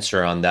definitive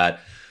answer on that.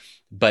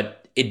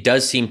 But it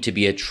does seem to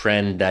be a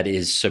trend that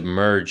is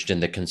submerged in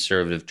the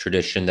conservative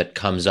tradition that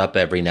comes up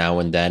every now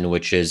and then,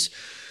 which is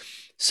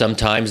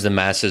sometimes the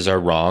masses are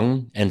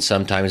wrong and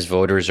sometimes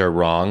voters are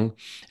wrong.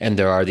 And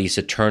there are these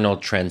eternal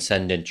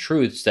transcendent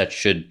truths that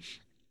should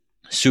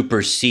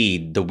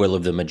supersede the will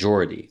of the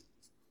majority.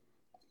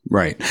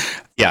 Right.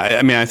 Yeah.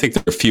 I mean, I think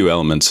there are a few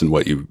elements in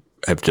what you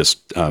have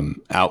just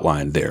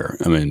outlined there.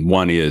 I mean,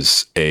 one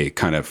is a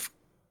kind of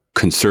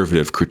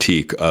conservative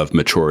critique of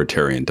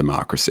majoritarian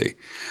democracy,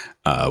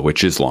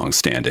 which is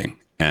longstanding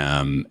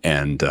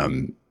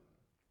and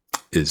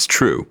is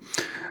true.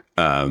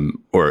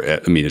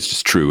 It's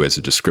just true as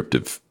a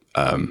descriptive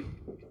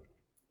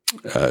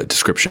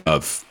description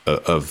of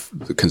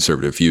the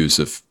conservative views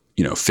of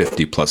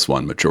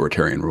 50+1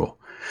 majoritarian rule.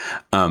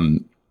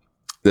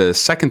 The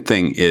second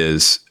thing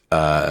is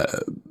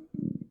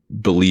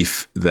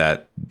belief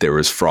that there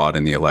was fraud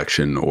in the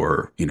election,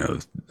 or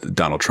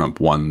Donald Trump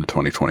won the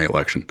 2020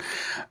 election,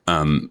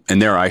 and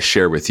there I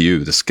share with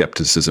you the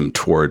skepticism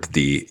toward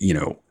the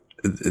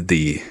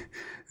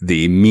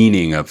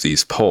meaning of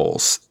these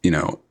polls.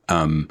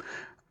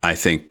 I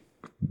think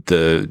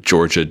the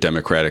Georgia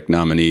Democratic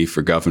nominee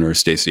for governor,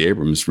 Stacey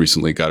Abrams,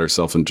 recently got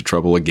herself into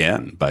trouble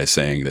again by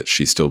saying that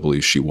she still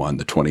believes she won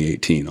the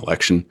 2018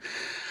 election.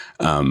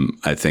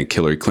 I think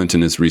Hillary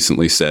Clinton has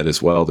recently said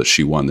as well that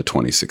she won the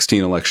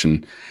 2016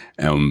 election.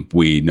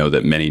 We know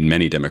that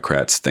many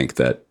Democrats think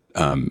that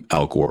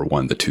Al Gore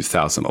won the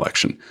 2000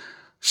 election.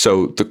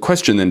 So the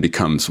question then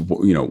becomes,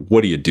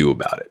 what do you do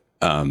about it?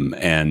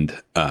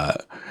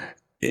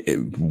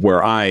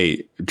 Where I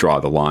draw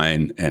the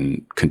line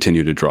and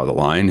continue to draw the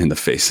line in the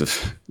face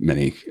of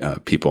many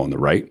people on the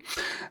right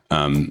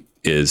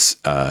is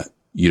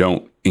you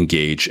don't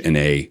engage in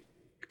a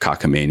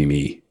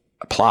cockamamie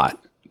plot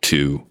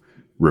to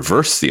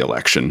reverse the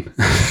election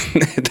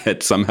that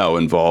somehow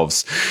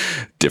involves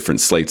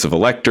different slates of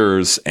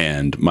electors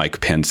and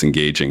Mike Pence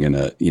engaging in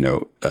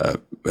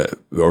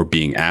or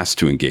being asked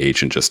to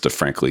engage in just a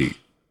frankly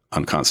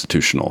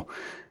unconstitutional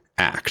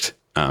act.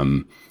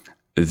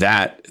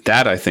 That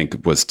I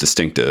think was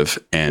distinctive,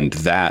 and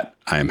that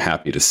I am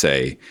happy to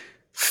say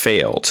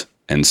failed.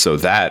 And so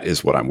that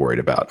is what I'm worried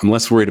about. I'm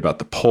less worried about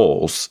the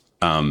polls,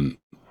 though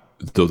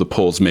the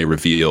polls may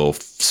reveal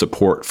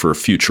support for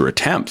future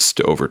attempts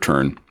to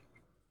overturn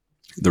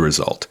the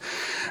result.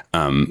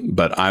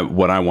 But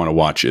what I want to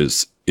watch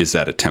is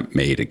that attempt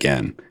made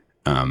again?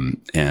 I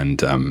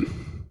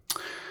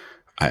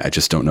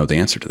just don't know the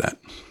answer to that.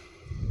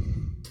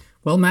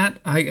 Well, Matt,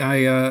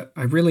 I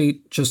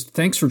really just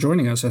thanks for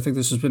joining us. I think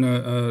this has been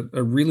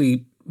a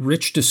really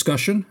rich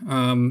discussion.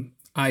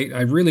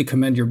 I really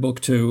commend your book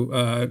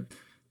to,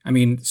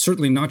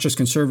 certainly not just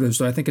conservatives,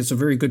 but I think it's a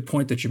very good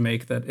point that you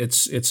make, that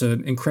it's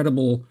an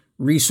incredible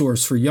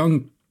resource for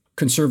young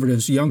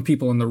conservatives, young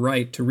people on the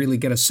right, to really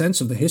get a sense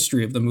of the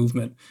history of the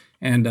movement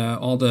and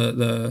all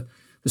the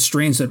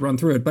strains that run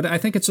through it. But I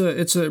think it's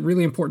a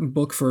really important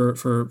book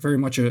for very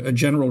much a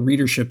general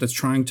readership that's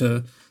trying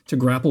to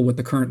grapple with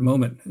the current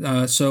moment.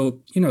 So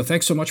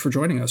thanks so much for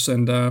joining us,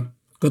 and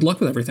good luck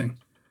with everything.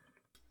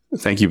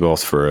 Thank you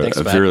both for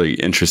a really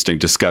interesting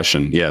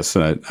discussion. Yes,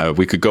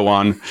 we could go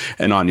on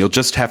and on. You'll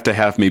just have to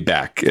have me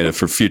back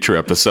for future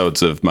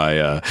episodes of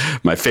my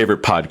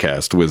favorite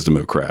podcast, Wisdom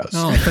of Crowds.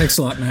 Oh, thanks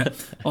a lot, Matt.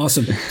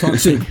 Awesome. Talk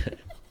soon.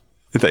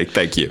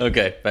 Thank you.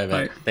 Okay.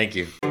 Bye. Thank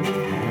you.